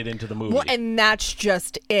 incorporated into the movie. Well, and that's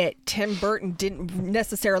just it. Tim Burton didn't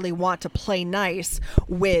necessarily want to play nice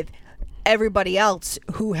with everybody else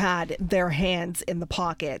who had their hands in the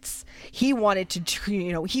pockets. He wanted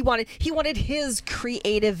to, he wanted his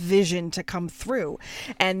creative vision to come through,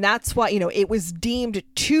 and that's why it was deemed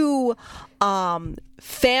too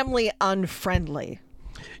family unfriendly.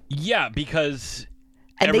 Yeah, because.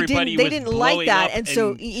 And everybody they didn't like that, and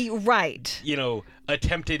so right,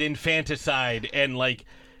 attempted infanticide and like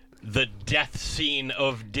the death scene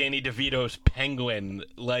of Danny DeVito's Penguin,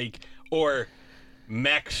 like, or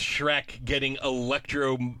Max Schreck getting outed,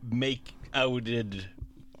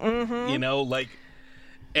 like,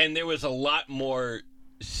 and there was a lot more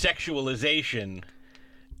sexualization,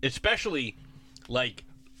 especially like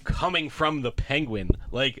coming from the Penguin.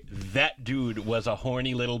 Like, that dude was a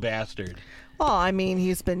horny little bastard. Well,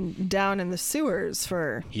 he's been down in the sewers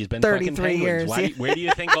for 33 years. Where do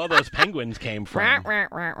you think all those penguins came from?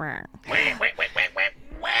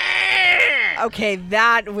 Okay,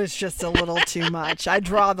 that was just a little too much. I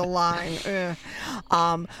draw the line.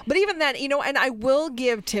 But even then, and I will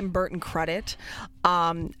give Tim Burton credit.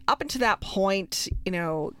 Up until that point,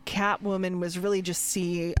 Catwoman was really just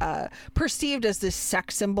perceived as this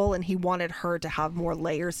sex symbol, and he wanted her to have more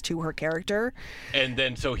layers to her character. And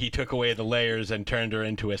then so he took away the layers and turned her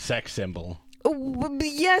into a sex symbol.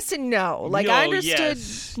 Yes and no. Like, I understood,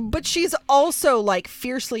 yes. But she's also, like,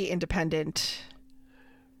 fiercely independent.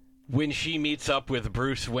 When she meets up with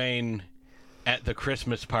Bruce Wayne at the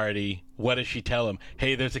Christmas party, what does she tell him?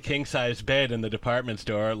 Hey, there's a king-size bed in the department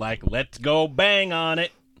store. Like, let's go bang on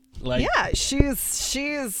it. Like, yeah,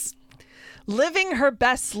 she's living her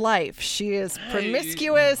best life. She is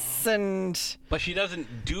promiscuous But she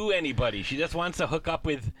doesn't do anybody. She just wants to hook up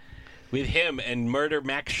with him and murder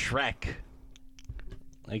Max Schreck.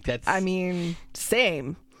 Like that's. I mean,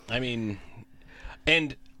 same. I mean,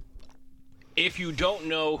 and if you don't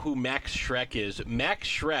know who Max Schreck is, Max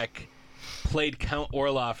Schreck played Count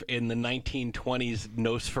Orloff in the 1920s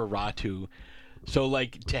Nosferatu. So,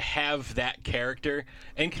 like, to have that character.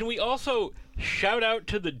 And can we also shout out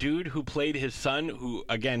to the dude who played his son, who,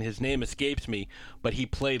 again, his name escapes me, but he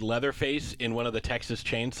played Leatherface in one of the Texas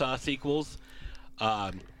Chainsaw sequels,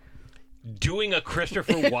 doing a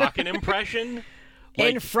Christopher Walken impression.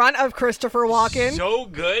 Like, in front of Christopher Walken. So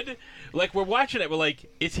good. Like, we're watching it, we're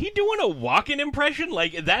like, is he doing a Walken impression?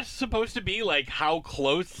 Like, that's supposed to be, like, how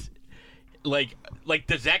close... Like,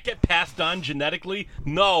 does that get passed on genetically?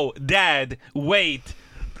 No, Dad, wait.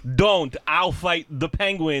 Don't. I'll fight the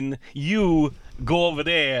penguin. You go over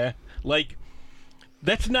there. Like,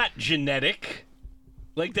 that's not genetic.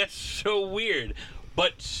 Like, that's so weird.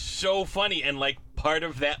 But so funny. And, like, part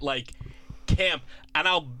of that, like, camp. And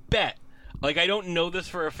I'll bet, like, I don't know this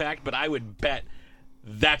for a fact, but I would bet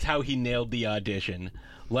that's how he nailed the audition.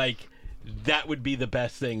 Like, that would be the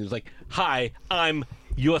best thing. It's like, hi, I'm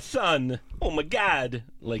your son. Oh my God!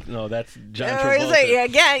 Like, no, that's John Travolta.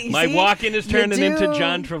 Again, my walking is turning into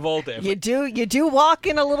John Travolta. You do walk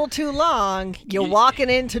in a little too long. You're walking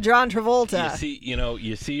into John Travolta.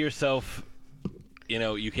 You see yourself.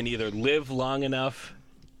 You can either live long enough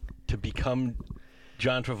to become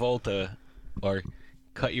John Travolta, or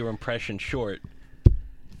cut your impression short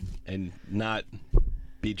and not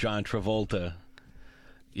be John Travolta.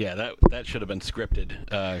 Yeah, that should have been scripted,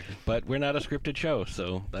 but we're not a scripted show,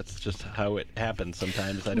 so that's just how it happens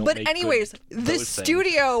sometimes. I don't. But anyways, the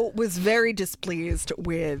studio was very displeased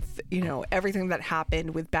with everything that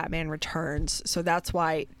happened with Batman Returns, so that's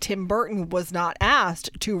why Tim Burton was not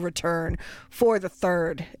asked to return for the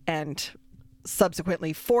third and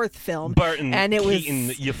subsequently fourth film. Burton, and it Keaton,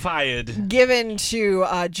 was you fired. Given to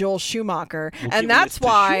Joel Schumacher, and that's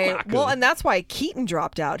why Keaton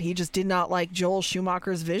dropped out. He just did not like Joel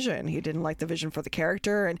Schumacher's vision. He didn't like the vision for the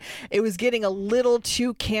character, and it was getting a little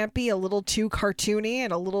too campy, a little too cartoony,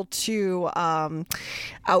 and a little too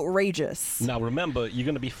outrageous. Now remember, you're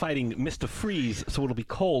going to be fighting Mr. Freeze, so it'll be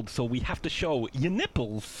cold, so we have to show your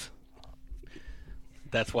nipples.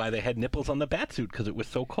 That's why they had nipples on the Batsuit, because it was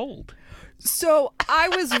so cold. So I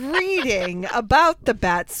was reading about the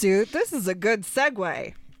Batsuit. This is a good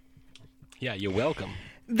segue. Yeah, you're welcome.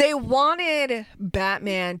 They wanted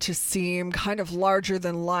Batman to seem kind of larger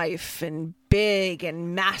than life and big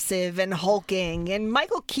and massive and hulking. And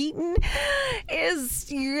Michael Keaton is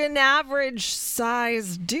an average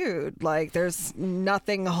sized dude. Like, there's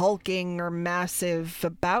nothing hulking or massive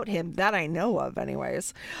about him that I know of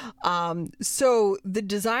anyways. So the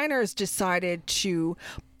designers decided to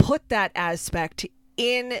put that aspect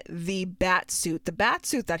in the Batsuit. The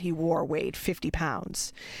Batsuit that he wore weighed 50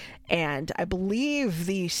 pounds. And I believe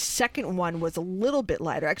the second one was a little bit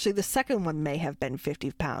lighter. Actually, the second one may have been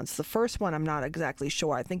 50 pounds. The first one, I'm not exactly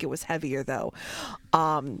sure. I think it was heavier, though.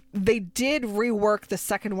 They did rework the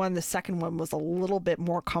second one. The second one was a little bit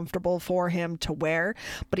more comfortable for him to wear,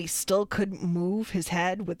 but he still couldn't move his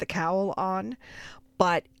head with the cowl on.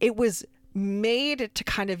 But it was made to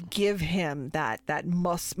kind of give him that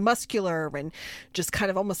muscular and just kind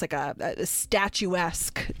of almost like a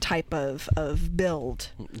statuesque type of build.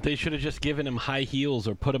 They should have just given him high heels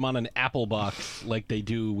or put him on an apple box like they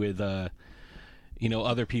do with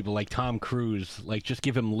other people like Tom Cruise. Like, just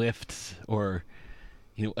give him lifts, or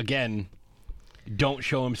again, don't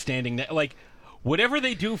show him standing there. Like, whatever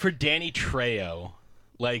they do for Danny Trejo,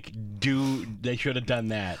 they should have done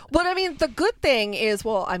that. But I mean, the good thing is,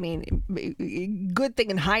 good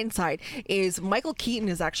thing in hindsight is Michael Keaton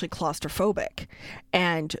is actually claustrophobic.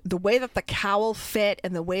 And the way that the cowl fit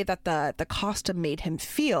and the way that the costume made him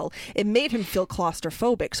feel, it made him feel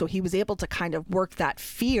claustrophobic. So he was able to kind of work that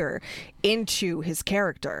fear into his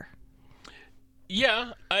character.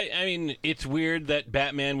 Yeah, I mean, it's weird that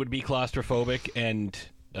Batman would be claustrophobic and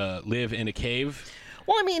live in a cave.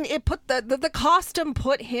 Well, I mean, it put the costume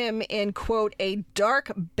put him in, quote, a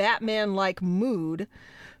dark Batman-like mood,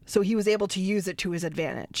 so he was able to use it to his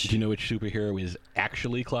advantage. Do you know which superhero is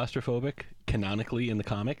actually claustrophobic, canonically in the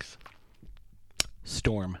comics?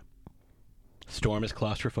 Storm. Storm is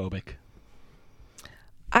claustrophobic.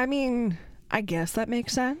 I mean, I guess that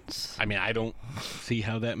makes sense. I mean, I don't see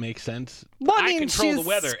how that makes sense. Well, I control the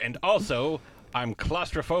weather, and also I'm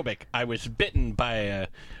claustrophobic. I was bitten by a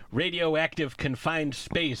radioactive confined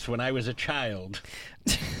space when I was a child.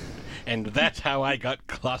 And that's how I got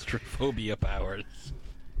claustrophobia powers.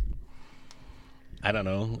 I don't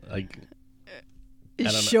know, like.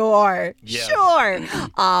 Sure. Yeah. Sure.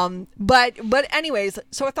 But anyways,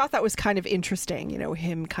 so I thought that was kind of interesting,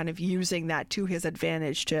 him kind of using that to his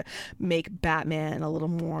advantage to make Batman a little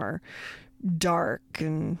more dark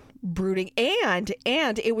and brooding. And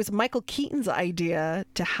it was Michael Keaton's idea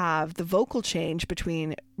to have the vocal change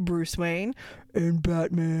between Bruce Wayne and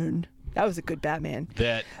Batman. That was a good Batman.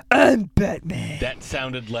 I'm Batman. That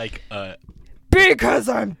sounded like because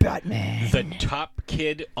I'm Batman. The top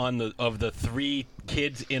kid of the three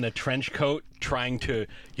kids in a trench coat trying to,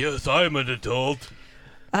 yes, I'm an adult.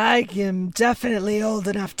 I am definitely old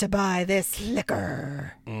enough to buy this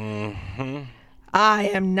liquor. Mm-hmm. I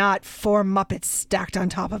am not 4 Muppets stacked on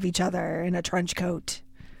top of each other in a trench coat.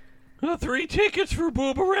 3 tickets for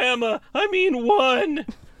Boobarama. I mean 1.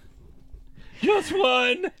 Just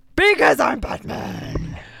 1. Because I'm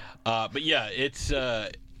Batman. But yeah, it's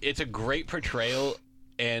a great portrayal,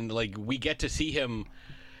 and like we get to see him.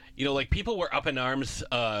 Like people were up in arms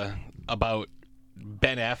about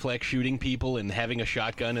Ben Affleck shooting people and having a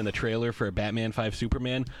shotgun in the trailer for Batman 5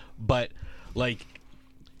 Superman, but like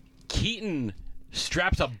Keaton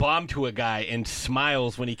straps a bomb to a guy and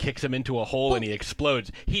smiles when he kicks him into a hole and he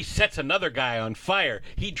explodes. He sets another guy on fire.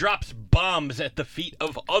 He drops bombs at the feet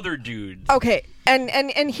of other dudes. Okay, and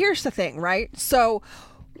here's the thing, right? So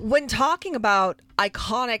when talking about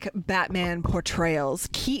iconic Batman portrayals,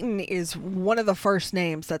 Keaton is one of the first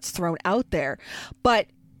names that's thrown out there. But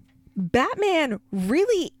Batman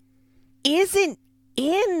really isn't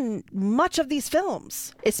in much of these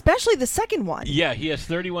films, especially the second one. Yeah, he has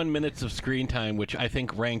 31 minutes of screen time, which I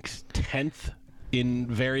think ranks 10th in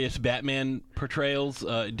various Batman portrayals,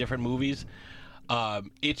 different movies.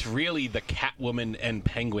 It's really the Catwoman and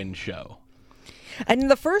Penguin show. And in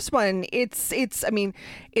the first one, it's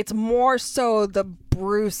more so the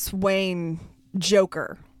Bruce Wayne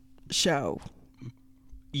Joker show.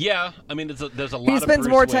 Yeah, I mean, there's a lot he of spends Bruce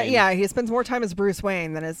more Wayne. time. Yeah, he spends more time as Bruce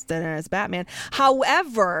Wayne than as Batman.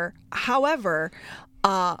 However,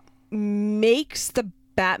 makes the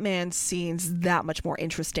Batman scenes that much more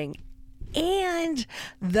interesting, and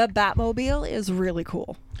the Batmobile is really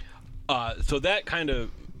cool. So that kind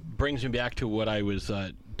of brings me back to what I was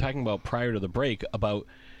talking about prior to the break about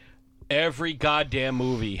every goddamn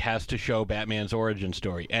movie has to show Batman's origin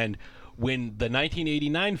story. And when the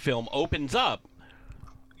 1989 film opens up,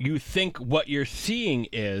 you think what you're seeing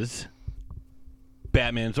is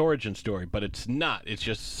Batman's origin story, but it's not. It's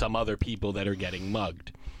just some other people that are getting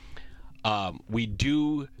mugged. We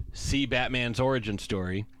do see Batman's origin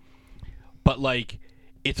story, but like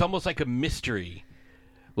it's almost like a mystery.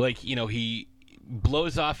 Like, he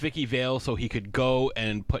blows off Vicky Vale so he could go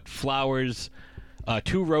and put flowers,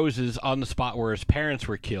 2 roses on the spot where his parents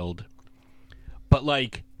were killed. But,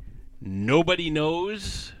 like, nobody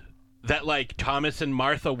knows that, like, Thomas and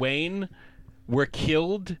Martha Wayne were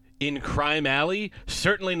killed in Crime Alley.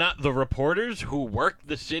 Certainly not the reporters who worked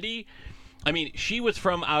the city. I mean, she was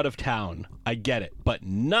from out of town. I get it. But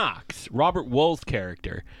Knox, Robert Wuhl's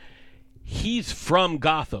character, he's from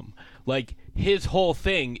Gotham. Like, his whole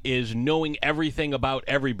thing is knowing everything about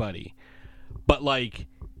everybody. But, like,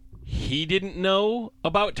 he didn't know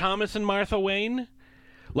about Thomas and Martha Wayne?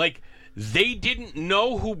 Like, they didn't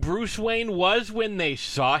know who Bruce Wayne was when they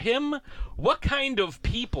saw him? What kind of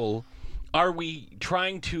people are we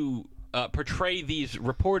trying to portray these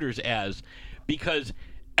reporters as? Because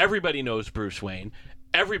everybody knows Bruce Wayne.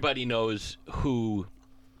 Everybody knows who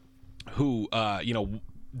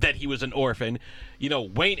that he was an orphan.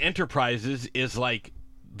 Wayne Enterprises is like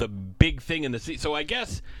the big thing in the city. So I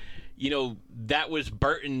guess, that was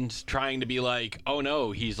Burton's trying to be like, oh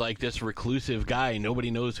no, he's like this reclusive guy.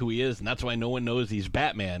 Nobody knows who he is. And that's why no one knows he's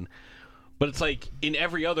Batman. But it's like in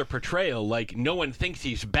every other portrayal, like no one thinks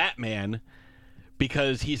he's Batman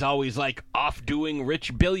because he's always like off doing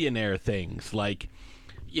rich billionaire things. Like,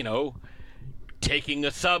 taking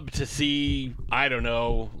a sub to see, I don't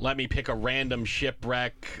know, let me pick a random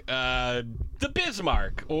shipwreck, the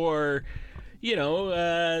Bismarck, or,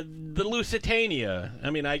 the Lusitania. I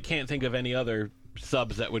mean, I can't think of any other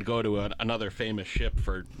subs that would go to another famous ship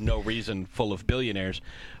for no reason, full of billionaires.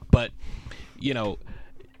 But,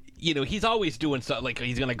 he's always doing stuff, like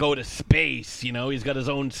he's going to go to space, he's got his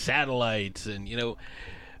own satellites, and,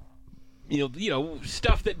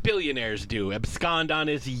 stuff that billionaires do, abscond on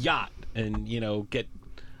his yacht and, get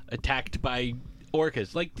attacked by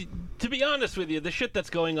orcas. Like, to be honest with you, the shit that's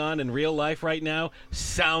going on in real life right now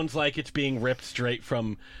sounds like it's being ripped straight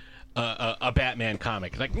from a Batman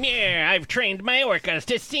comic. Like, yeah, I've trained my orcas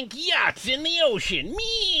to sink yachts in the ocean.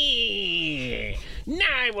 Me. Now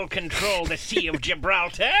I will control the Sea of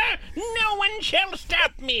Gibraltar. No one shall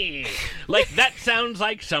stop me. Like, that sounds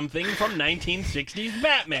like something from 1960s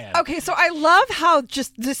Batman. Okay, so I love how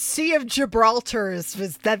just the Sea of Gibraltar is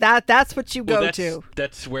that's what you go to.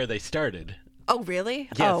 That's where they started. Oh, really?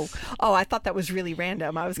 Yes. Oh, I thought that was really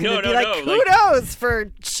random. I was going to No, be like, no, kudos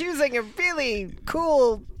for choosing a really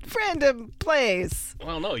cool random place.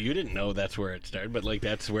 Well, no, you didn't know that's where it started, but, like,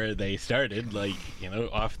 that's where they started, like, you know,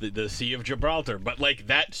 off the Sea of Gibraltar. But, like,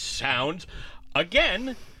 that sounds,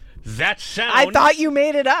 again, I thought you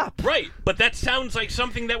made it up. Right, but that sounds like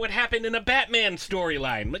something that would happen in a Batman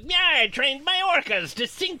storyline. Like, yeah, I trained my orcas to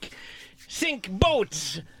sink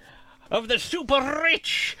boats of the super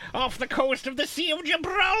rich off the coast of the Sea of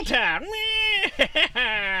Gibraltar.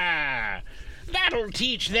 That'll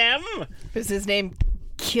teach them. Is his name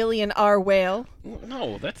Killian R. Whale?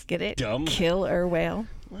 No, that's Get it? dumb. Killer Whale.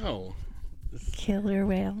 No. Killer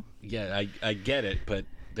Whale. Yeah, I get it, but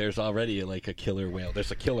there's already, like, a killer whale.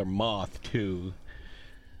 There's a killer moth, too.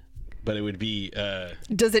 But it would be,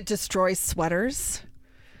 Does it destroy sweaters?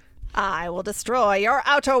 I will destroy your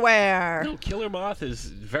outerwear. No, killer moth is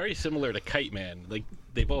very similar to Kite Man. Like,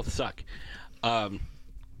 they both suck. But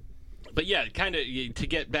yeah, kind of to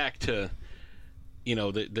get back to, you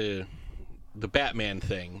know, the Batman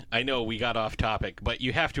thing. I know we got off topic, but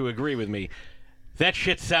you have to agree with me. That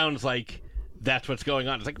shit sounds like that's what's going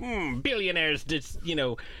on. It's like, billionaires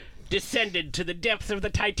descended to the depths of the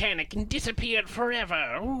Titanic and disappeared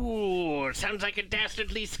forever. Ooh, sounds like a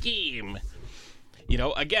dastardly scheme. You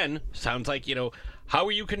know, again, sounds like, you know, how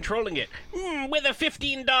are you controlling it? With a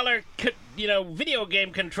 $15, video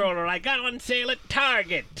game controller I got on sale at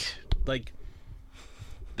Target. Like,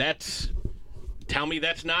 tell me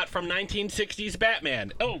that's not from 1960s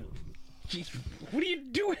Batman. Oh, jeez, what are you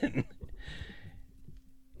doing?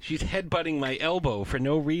 She's headbutting my elbow for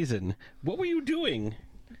no reason. What were you doing?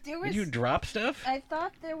 Did you drop stuff? I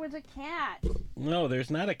thought there was a cat. No, there's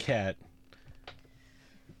not a cat.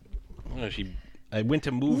 Oh, I went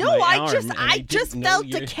to move no, my arm. I just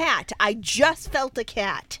felt a cat. I just felt a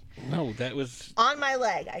cat. No, that was on my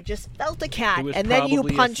leg. I just felt a cat, and then you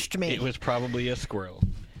punched me. It was probably a squirrel.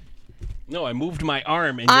 No, I moved my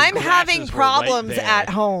arm, and I'm having problems right at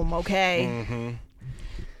home. Okay. Mm-hmm.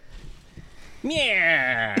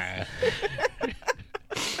 Yeah.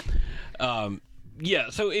 Yeah.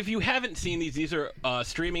 So if you haven't seen these are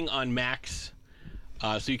streaming on Max,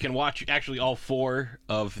 so you can watch actually all 4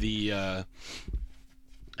 of the.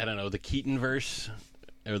 I don't know, the Keaton verse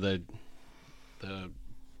or the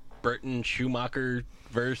Burton Schumacher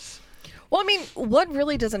verse. Well, I mean, one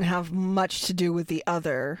really doesn't have much to do with the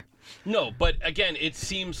other. No, but again, it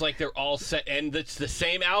seems like they're all set, and it's the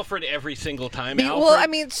same Alfred every single time. Well, I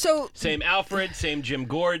mean, same Alfred, same Jim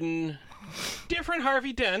Gordon, different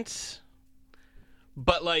Harvey Dents,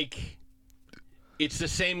 but like, it's the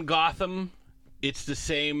same Gotham. It's the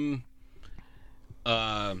same.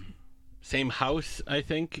 Same house, I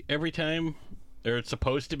think, every time. Or it's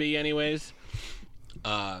supposed to be, anyways.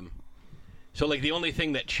 So, like, the only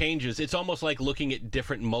thing that changes, it's almost like looking at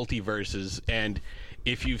different multiverses, and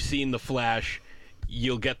if you've seen The Flash,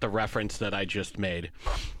 you'll get the reference that I just made.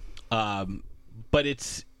 But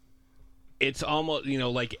it's almost, you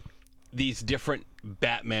know, like, these different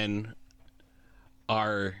Batmen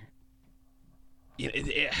are...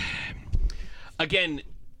 again,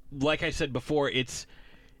 like I said before,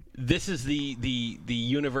 this is the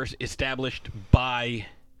universe established by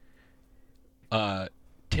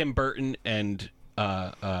Tim Burton and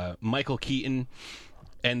Michael Keaton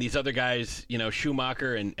and these other guys, you know,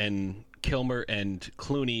 Schumacher and Kilmer and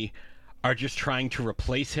Clooney are just trying to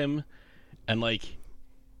replace him, and like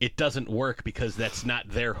it doesn't work because that's not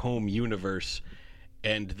their home universe,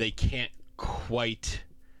 and they can't quite.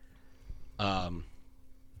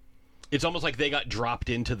 It's almost like they got dropped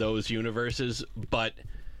into those universes, but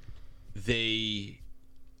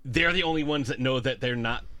they're the only ones that know that they're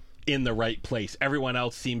not in the right place. Everyone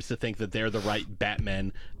else seems to think that they're the right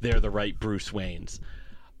Batman, they're the right Bruce Waynes.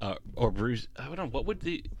 Or Bruce, I don't know,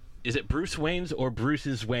 is it Bruce Wayne's or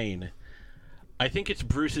Bruce's Wayne? I think it's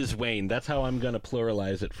Bruce's Wayne. That's how I'm going to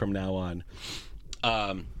pluralize it from now on.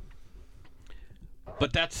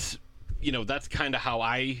 But that's kind of how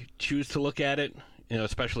I choose to look at it, you know,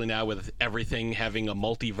 especially now with everything having a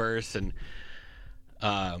multiverse. And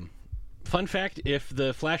fun fact, if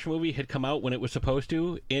the Flash movie had come out when it was supposed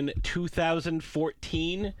to in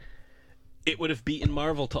 2014, it would have beaten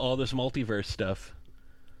Marvel to all this multiverse stuff.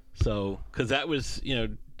 So, because that was,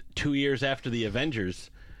 2 years after the Avengers.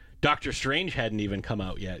 Doctor Strange hadn't even come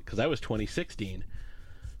out yet, because that was 2016.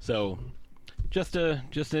 So, just an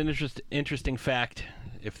interesting fact.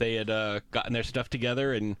 If they had gotten their stuff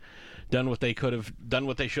together and done what they should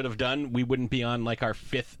have done, we wouldn't be on like our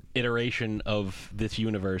 5th iteration of this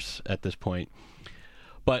universe at this point.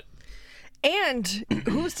 But and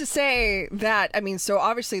who's to say that? I mean, so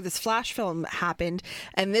obviously this Flash film happened,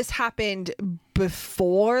 and this happened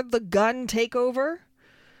before the gun takeover.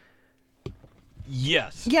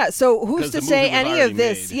 Yes. Yeah. So who's to say any of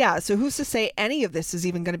this? Made. Yeah. So who's to say any of this is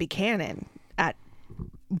even going to be canon at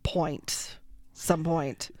some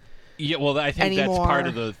point? Yeah. Well, I think anymore. That's part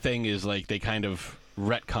of the thing is like they kind of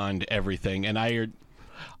retconned everything, and I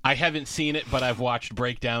haven't seen it, but I've watched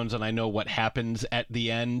breakdowns, and I know what happens at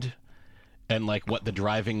the end, and like what the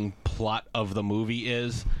driving plot of the movie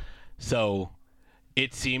is. So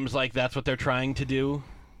it seems like that's what they're trying to do.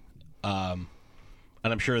 And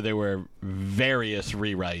I'm sure there were various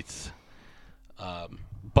rewrites.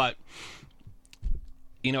 But,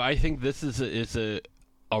 you know, I think this is a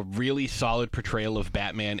really solid portrayal of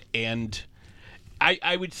Batman, and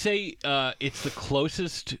I would say it's the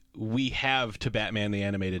closest we have to Batman the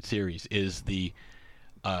Animated Series is the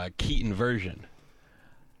Keaton version.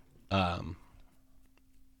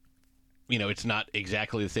 You know, it's not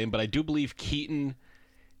exactly the same, but I do believe Keaton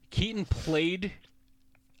played,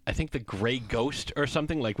 I think, the Gray Ghost or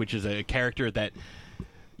something, like, which is a character that,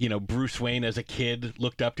 you know, Bruce Wayne as a kid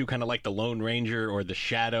looked up to, kind of like the Lone Ranger or the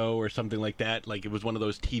Shadow or something like that. Like, it was one of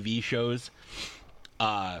those TV shows.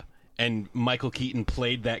 And Michael Keaton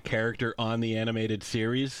played that character on the animated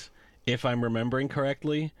series, if I'm remembering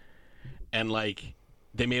correctly. And, like,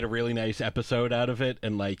 they made a really nice episode out of it,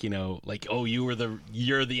 and like, you know, like, oh, you're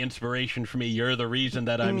the inspiration for me, you're the reason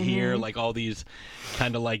that I'm here, like all these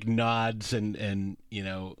kind of like nods and you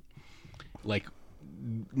know, like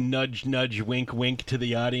nudge wink wink to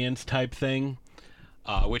the audience type thing,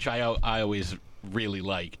 which I always really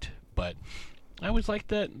liked. But I always liked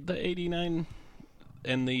the 89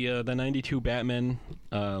 and the 92 Batman.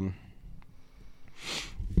 I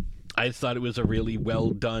just thought it was a really well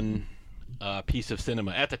done piece of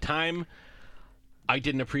cinema. At the time, I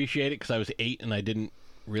didn't appreciate it because I was 8 and I didn't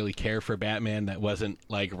really care for Batman that wasn't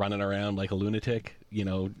like running around like a lunatic, you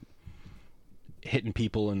know, hitting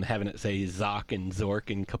people and having it say Zoc and Zork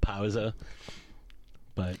and Kapauza.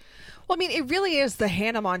 But well, I mean, it really is the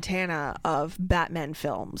Hannah Montana of Batman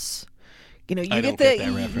films. You know,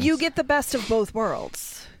 you get the best of both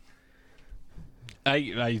worlds.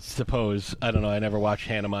 I suppose. I don't know. I never watched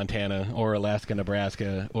Hannah Montana or Alaska,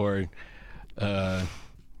 Nebraska or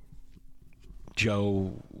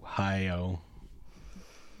Joe Hio.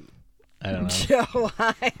 I don't know. Joe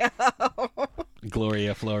Hio.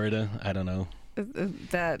 Gloria, Florida. I don't know.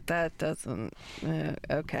 That doesn't.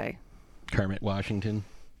 Okay. Kermit Washington.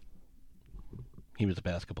 He was a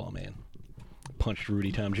basketball man. Punched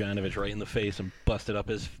Rudy Tomjanovich right in the face and busted up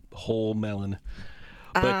his whole melon.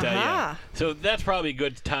 But yeah, so that's probably a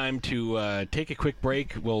good time to take a quick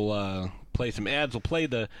break. We'll play some ads. We'll play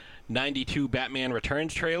the 92 Batman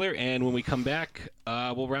Returns trailer, and when we come back,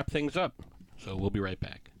 we'll wrap things up. So we'll be right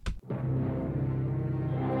back.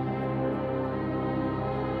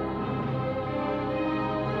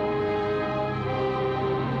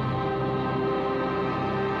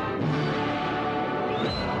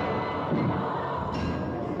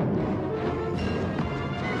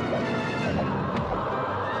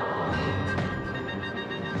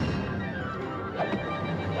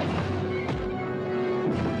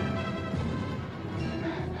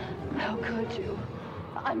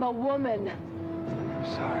 I'm a woman.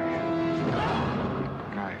 Sorry.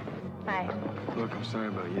 Hi. Hi. Look, I'm sorry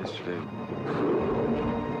about yesterday.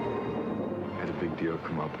 I had a big deal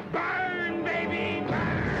come up. Burn, baby,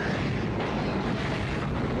 burn!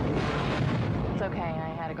 It's okay.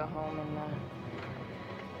 I had to go home and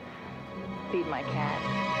feed my cat.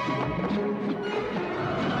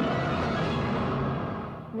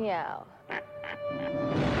 Meow.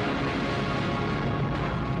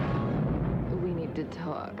 We need to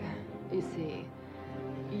talk. You see,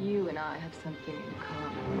 you and I have something in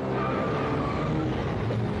common.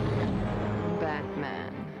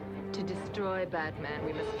 Batman. To destroy Batman,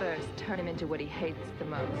 we must first turn him into what he hates the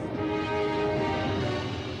most.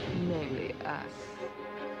 Namely us.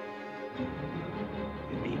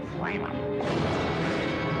 You mean flame him?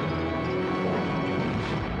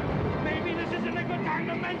 Maybe this isn't a good time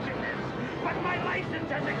to mention this, but my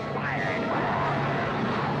license has expired.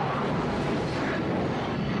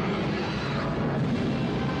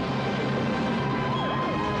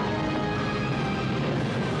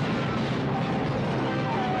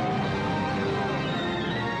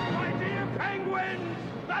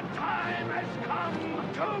 The time has come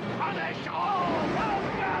to punish all of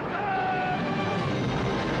Gotham!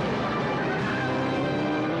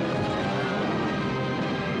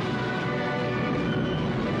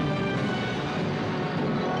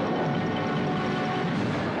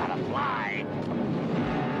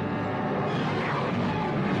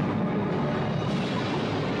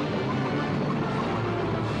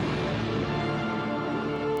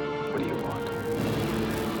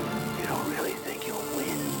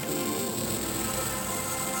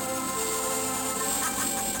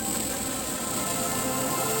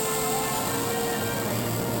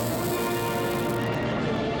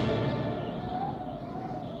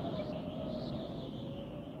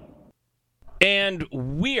 And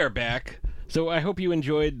we are back. So I hope you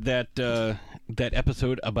enjoyed that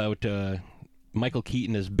episode about Michael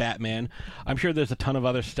Keaton as Batman. I'm sure there's a ton of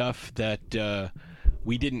other stuff that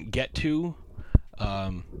we didn't get to,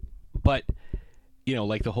 but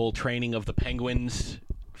like the whole training of the Penguins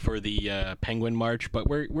for the Penguin March. But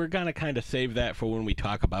we're gonna kind of save that for when we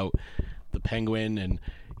talk about the Penguin, and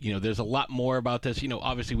there's a lot more about this.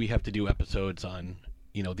 Obviously we have to do episodes on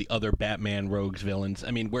the other Batman rogues, villains.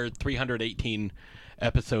 I mean, we're 318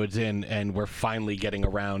 episodes in, and we're finally getting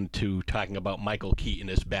around to talking about Michael Keaton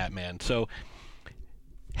as Batman. So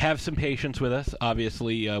have some patience with us.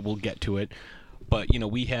 Obviously, we'll get to it. But,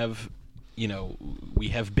 we have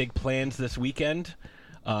big plans this weekend.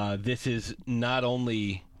 This is not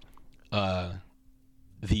only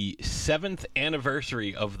the 7th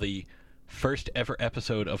anniversary of the first ever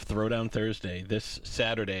episode of Throwdown Thursday, this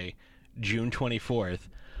Saturday, June 24th,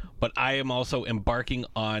 but I am also embarking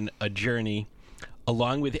on a journey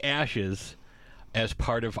along with Ashes as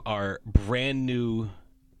part of our brand new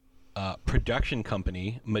production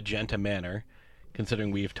company, Magenta Manor.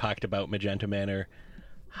 Considering we've talked about Magenta Manor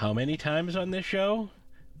how many times on this show?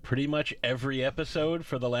 Pretty much every episode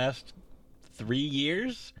for the last 3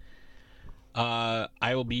 years. I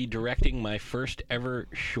will be directing my first ever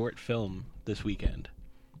short film this weekend,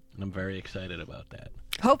 and I'm very excited about that.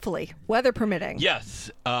 Hopefully, weather permitting.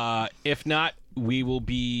 Yes. If not, we will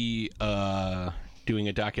be doing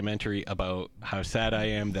a documentary about how sad I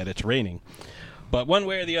am that it's raining. But one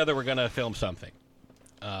way or the other, we're going to film something.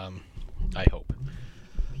 I hope.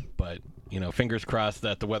 But, fingers crossed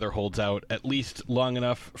that the weather holds out at least long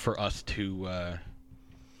enough for us to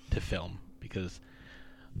film. Because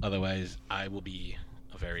otherwise, I will be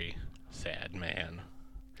a very sad man.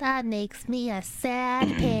 That makes me a sad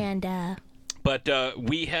panda. But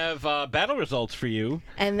we have battle results for you.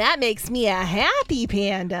 And that makes me a happy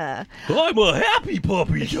panda. I'm a happy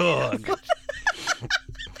puppy dog.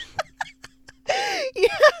 Yeah,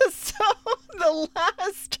 so the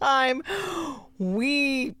last time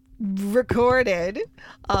we recorded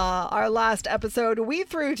our last episode, we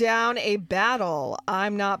threw down a battle.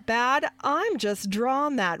 I'm not bad, I'm just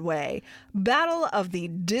drawn that way. Battle of the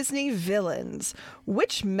Disney villains.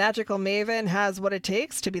 Which magical maven has what it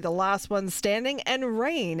takes to be the last one standing and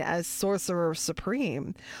reign as Sorcerer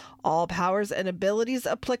Supreme? All powers and abilities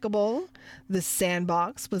applicable. The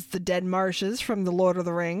sandbox was the dead marshes from The Lord of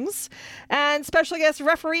the Rings. And special guest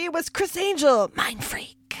referee was Chris Angel, Mind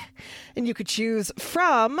Freak. And you could choose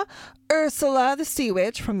from Ursula the Sea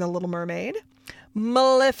Witch from The Little Mermaid,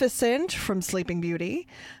 Maleficent from Sleeping Beauty,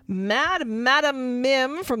 Madame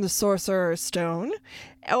Mim from The Sorcerer's Stone,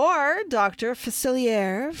 or Dr.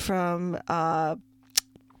 Facilier from The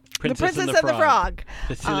Princess and the Frog.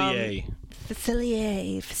 Facilier.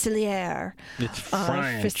 Facilier. It's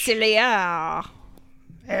French. Facilier.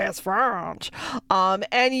 It's French.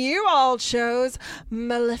 And you all chose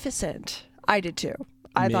Maleficent. I did too.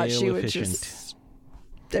 I thought she would just...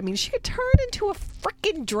 I mean, she could turn into a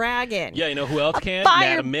freaking dragon. Yeah, you know who else can?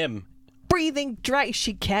 Madame Mim. Breathing dragon.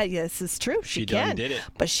 She can. Yes, this is true. She can. Done did it.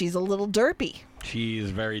 But she's a little derpy. She's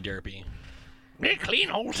very derpy. Clean,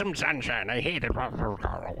 wholesome sunshine. I hate it.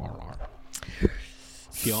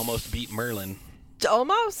 She almost beat Merlin.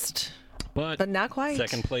 Almost. But not quite.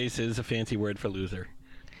 Second place is a fancy word for loser.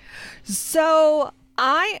 So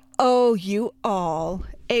I owe you all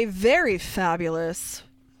a very fabulous,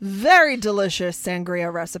 very delicious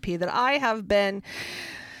sangria recipe that I have been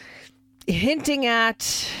hinting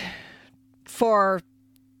at for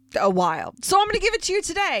a while. So I'm going to give it to you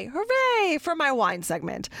today. Hooray for my wine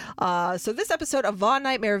segment. So this episode of Von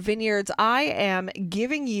Nightmare Vineyards, I am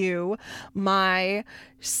giving you my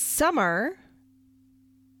summer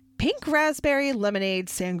pink raspberry lemonade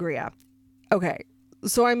sangria. Okay.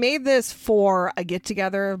 So I made this for a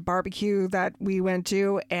get-together barbecue that we went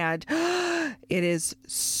to, and it is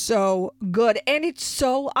so good, and it's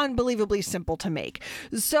so unbelievably simple to make.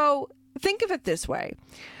 So think of it this way.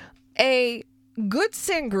 A good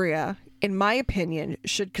sangria, in my opinion,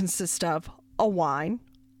 should consist of a wine,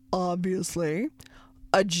 obviously,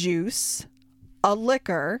 a juice, a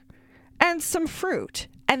liquor, and some fruit.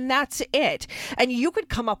 And that's it. And you could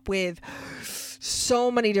come up with so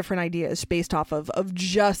many different ideas based off of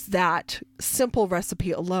just that simple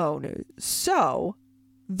recipe alone. So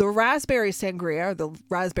the raspberry sangria, the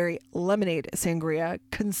raspberry lemonade sangria,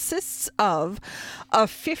 consists of a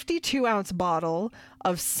 52-ounce bottle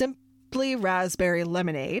of Simply Raspberry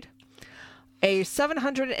lemonade, a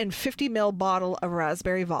 750 ml bottle of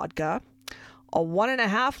raspberry vodka, a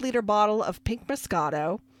 1.5 liter bottle of pink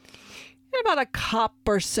Moscato, and about a cup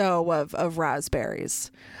or so of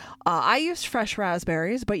raspberries. I used fresh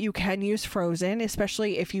raspberries, but you can use frozen,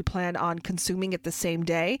 especially if you plan on consuming it the same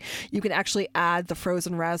day. You can actually add the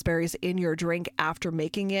frozen raspberries in your drink after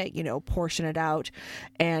making it, portion it out,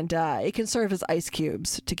 and it can serve as ice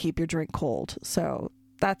cubes to keep your drink cold. So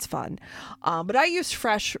that's fun. But I used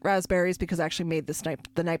fresh raspberries because I actually made this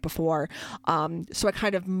the night before. So I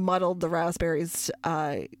kind of muddled the raspberries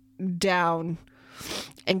down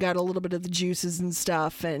and got a little bit of the juices and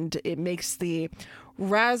stuff, and it makes the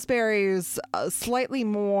raspberries slightly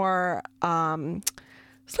more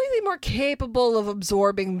capable of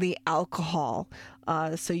absorbing the alcohol,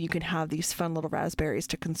 so you can have these fun little raspberries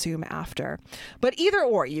to consume after. But either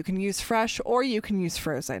or, you can use fresh or you can use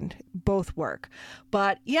frozen. Both work.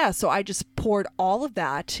 But yeah, so I just poured all of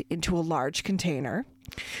that into a large container,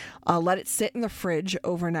 let it sit in the fridge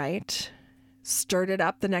overnight, stirred it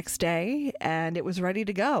up the next day, and it was ready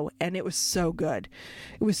to go. And it was so good.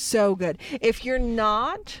 It was so good. If you're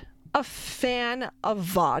not a fan of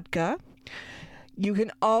vodka, you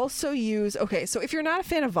can also use, so if you're not a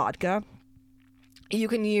fan of vodka, you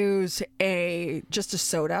can use just a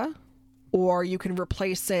soda, or you can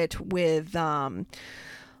replace it with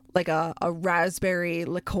like a raspberry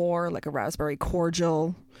liqueur, like a raspberry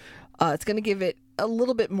cordial. It's going to give it a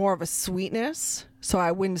little bit more of a sweetness. So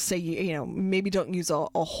I wouldn't say, maybe don't use a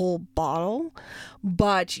whole bottle,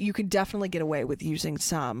 but you could definitely get away with using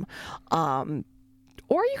some. Or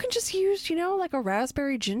you can just use, like a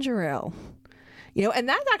raspberry ginger ale. And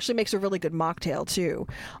that actually makes a really good mocktail too.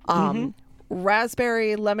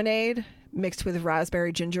 Raspberry lemonade mixed with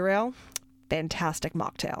raspberry ginger ale, fantastic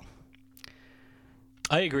mocktail.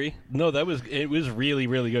 I agree. No, it was really,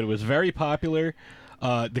 really good. It was very popular.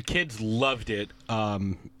 The kids loved it.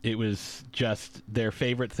 It was just their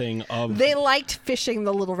favorite thing. They liked fishing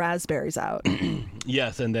the little raspberries out.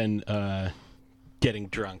 Yes, and then getting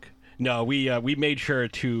drunk. No, we made sure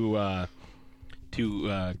to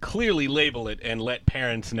clearly label it and let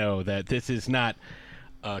parents know that this is not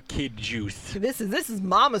kid juice. This is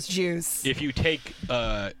mama's juice. If you take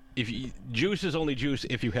juice is only juice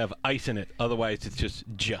if you have ice in it. Otherwise, it's just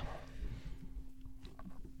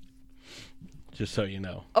Just so you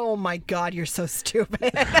know. Oh my God, you're so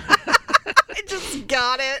stupid. I just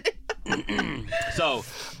got it. So,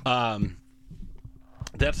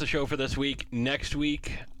 that's the show for this week. Next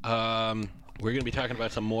week, we're going to be talking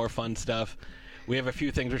about some more fun stuff. We have a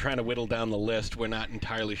few things we're trying to whittle down the list. We're not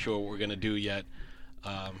entirely sure what we're going to do yet.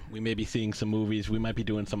 We may be seeing some movies. We might be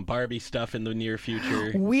doing some Barbie stuff in the near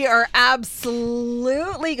future. We are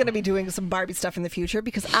absolutely going to be doing some Barbie stuff in the future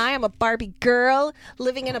because I am a Barbie girl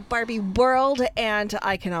living in a Barbie world, and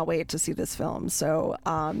I cannot wait to see this film. So,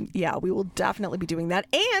 yeah, we will definitely be doing that.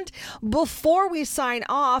 And before we sign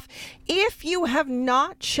off, if you have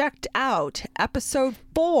not checked out episode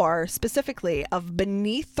 4 specifically of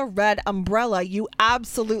Beneath the Red Umbrella, you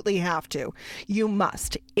absolutely have to. You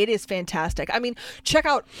must. It is fantastic. I mean, check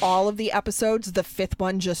out all of the episodes. The 5th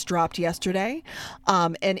one just dropped yesterday,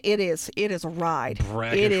 and it is a ride.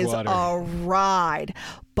 It is a ride.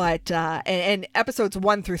 But and episodes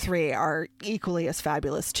 1 through 3 are equally as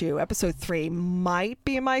fabulous too. Episode 3 might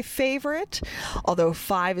be my favorite, although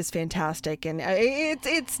 5 is fantastic, and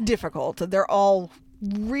it's difficult. They're all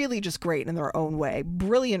really just great in their own way.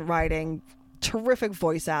 Brilliant writing, terrific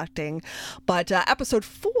voice acting. But episode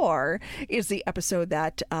 4 is the episode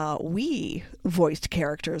that we voiced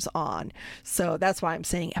characters on. So that's why I'm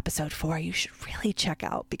saying episode 4 you should really check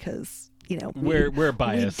out, because we're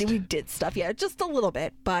biased. We did stuff, just a little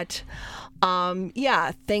bit. But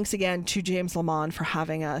yeah, thanks again to James Lamont for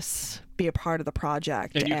having us be a part of the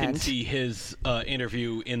project. And you can see his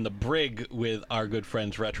interview in the brig with our good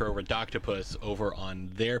friends Retro Redoctopus over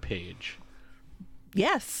on their page.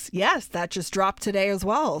 Yes, that just dropped today as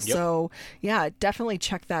well. Yep. So, yeah, definitely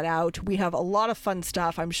check that out. We have a lot of fun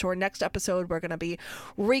stuff. I'm sure next episode we're going to be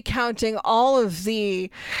recounting all of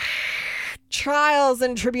the trials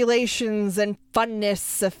and tribulations and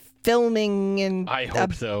funness of filming in I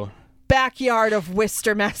hope so. Backyard of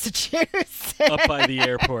Worcester, Massachusetts. Up by the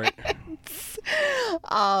airport.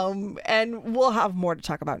 And we'll have more to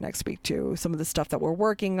talk about next week too. Some of the stuff that we're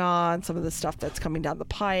working on, some of the stuff that's coming down the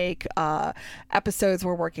pike, episodes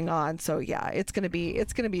we're working on. So yeah, it's gonna be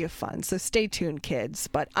a fun. So stay tuned, kids.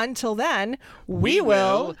 But until then, we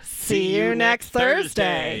will see you next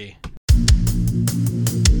Thursday.